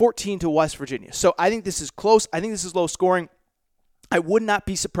 14 to West Virginia. So I think this is close. I think this is low scoring. I would not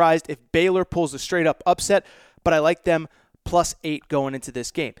be surprised if Baylor pulls a straight-up upset, but I like them +8 going into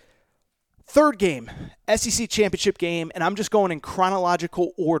this game. Third game, SEC championship game, and I'm just going in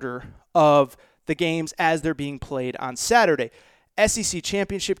chronological order of the games as they're being played on Saturday. SEC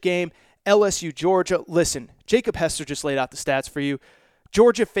championship game, LSU, Georgia. Listen, Jacob Hester just laid out the stats for you.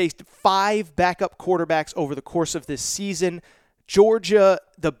 Georgia faced 5 backup quarterbacks over the course of this season. Georgia,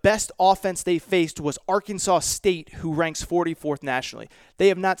 the best offense they faced was Arkansas State, who ranks 44th nationally. They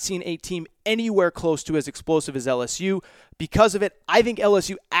have not seen a team anywhere close to as explosive as LSU. Because of it, I think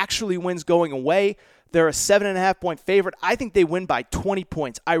LSU actually wins going away. They're a 7.5-point favorite. I think they win by 20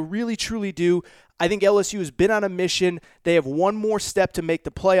 points. I really, truly do. I think LSU has been on a mission. They have one more step to make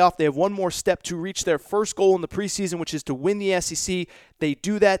the playoff. They have one more step to reach their first goal in the preseason, which is to win the SEC. They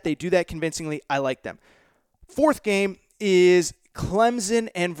do that. They do that convincingly. I like them. Fourth game is Clemson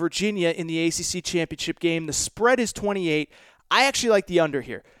and Virginia in the ACC championship game. The spread is 28. I actually like the under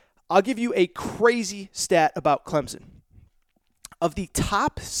here. I'll give you a crazy stat about Clemson. Of the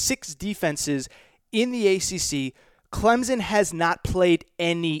top 6 defenses in the ACC, Clemson has not played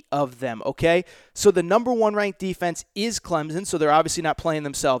any of them, okay? So the number 1 ranked defense is Clemson, so they're obviously not playing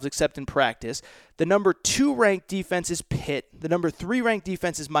themselves except in practice. The number 2 ranked defense is Pitt. The number 3 ranked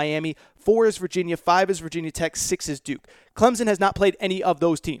defense is Miami. 4 is Virginia. 5 is Virginia Tech. 6 is Duke. Clemson has not played any of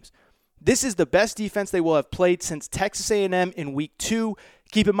those teams. This is the best defense they will have played since Texas A&M in week 2.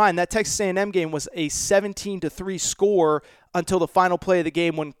 Keep in mind, that Texas A&M game was a 17-3 score until the final play of the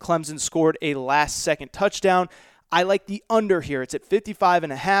game when Clemson scored a last-second touchdown. I like the under here. It's at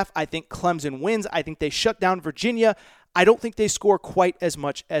 55.5. I think Clemson wins. I think they shut down Virginia. I don't think they score quite as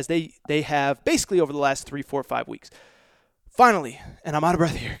much as they have basically over the last 3, 4, 5 weeks. Finally, and I'm out of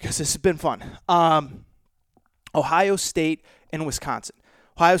breath here because this has been fun, Ohio State and Wisconsin.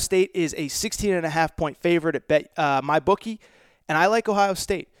 Ohio State is a 16.5-point favorite at MyBookie, and I like Ohio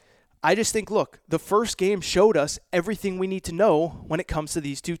State. I just think, look, the first game showed us everything we need to know when it comes to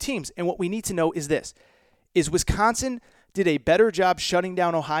these two teams. And what we need to know is this. Is Wisconsin did a better job shutting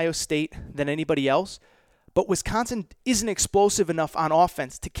down Ohio State than anybody else, but Wisconsin isn't explosive enough on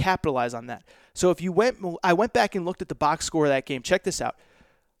offense to capitalize on that. So I went back and looked at the box score of that game. Check this out.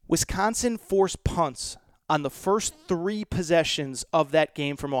 Wisconsin forced punts on the first 3 possessions of that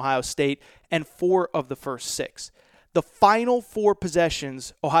game from Ohio State and 4 of the first 6. The final 4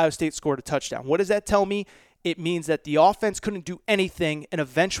 possessions, Ohio State scored a touchdown. What does that tell me? It means that the offense couldn't do anything, and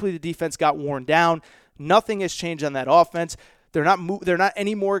eventually the defense got worn down. Nothing has changed on that offense. They're not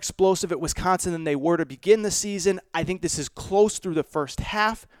any more explosive at Wisconsin than they were to begin the season. I think this is close through the first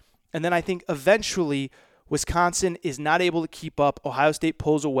half, and then I think eventually Wisconsin is not able to keep up. Ohio State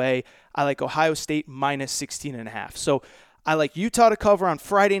pulls away. I like Ohio State minus 16.5. So I like Utah to cover on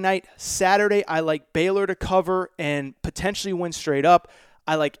Friday night. Saturday, I like Baylor to cover and potentially win straight up.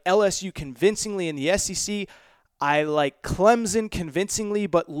 I like LSU convincingly in the SEC. I like Clemson convincingly,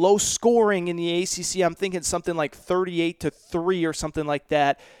 but low scoring in the ACC. I'm thinking something like 38-3 or something like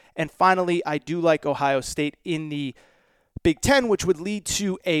that. And finally, I do like Ohio State in the Big Ten, which would lead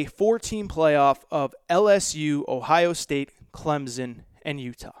to a 4-team playoff of LSU, Ohio State, Clemson, and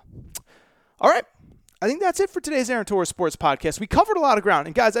Utah. All right. I think that's it for today's Aaron Torres Sports Podcast. We covered a lot of ground.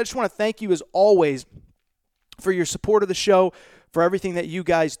 And guys, I just want to thank you as always for your support of the show, for everything that you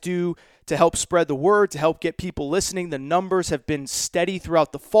guys do to help spread the word, to help get people listening. The numbers have been steady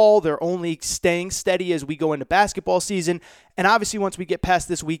throughout the fall. They're only staying steady as we go into basketball season. And obviously, once we get past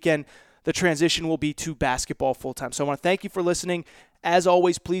this weekend, the transition will be to basketball full-time. So I want to thank you for listening. As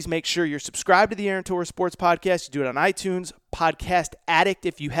always, please make sure you're subscribed to the Aaron Torres Sports Podcast. You do it on iTunes, Podcast Addict.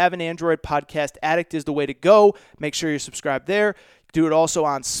 If you have an Android, Podcast Addict is the way to go. Make sure you're subscribed there. You can do it also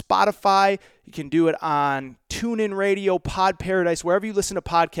on Spotify. You can do it on TuneIn Radio, Pod Paradise. Wherever you listen to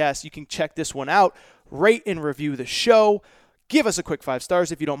podcasts, you can check this one out. Rate and review the show. Give us a quick 5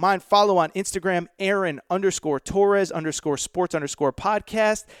 stars if you don't mind. Follow on Instagram,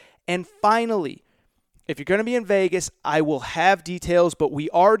 Aaron_Torres_sports_podcast. And finally, if you're going to be in Vegas, I will have details, but we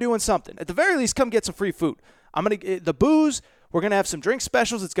are doing something. At the very least, come get some free food. The booze, we're going to have some drink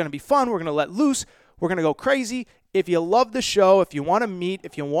specials. It's going to be fun. We're going to let loose. We're going to go crazy. If you love the show, if you want to meet,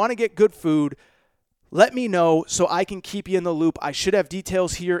 if you want to get good food, let me know so I can keep you in the loop. I should have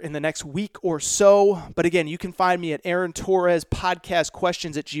details here in the next week or so. But again, you can find me at Aaron Torres Podcast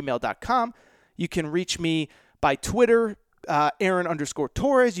Questions at gmail.com. You can reach me by Twitter,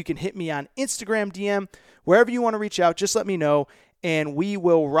 Aaron_Torres. You can hit me on Instagram DM. Wherever you want to reach out, just let me know, and we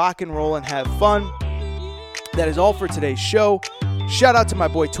will rock and roll and have fun. That is all for today's show. Shout out to my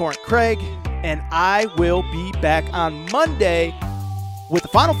boy Torrent Craig, and I will be back on Monday with the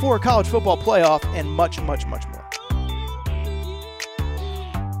Final Four college football playoff and much, much, much more.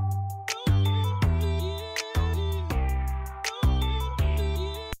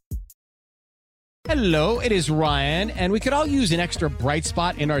 Hello, it is Ryan, and we could all use an extra bright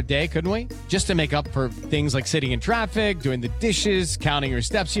spot in our day, couldn't we? Just to make up for things like sitting in traffic, doing the dishes, counting your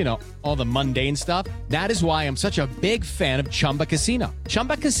steps, you know, all the mundane stuff. That is why I'm such a big fan of Chumba Casino.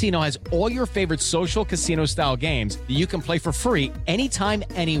 Chumba Casino has all your favorite social casino-style games that you can play for free anytime,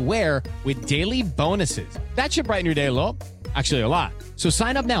 anywhere with daily bonuses. That should brighten your day a little. Actually, a lot. So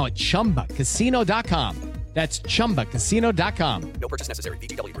sign up now at ChumbaCasino.com. That's ChumbaCasino.com. No purchase necessary.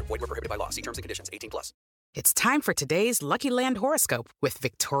 VGW Group. Void where prohibited by law. See terms and conditions. 18+. It's time for today's Lucky Land horoscope with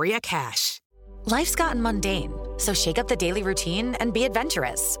Victoria Cash. Life's gotten mundane, so shake up the daily routine and be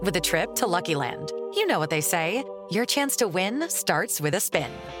adventurous with a trip to Lucky Land. You know what they say. Your chance to win starts with a spin.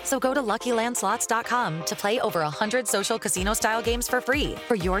 So go to LuckyLandSlots.com to play over 100 social casino-style games for free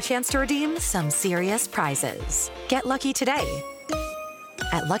for your chance to redeem some serious prizes. Get lucky today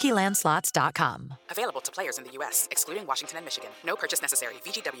at LuckyLandSlots.com. Available to players in the U.S., excluding Washington and Michigan. No purchase necessary.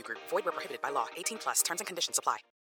 VGW Group. Void where prohibited by law. 18+. Terms and conditions apply.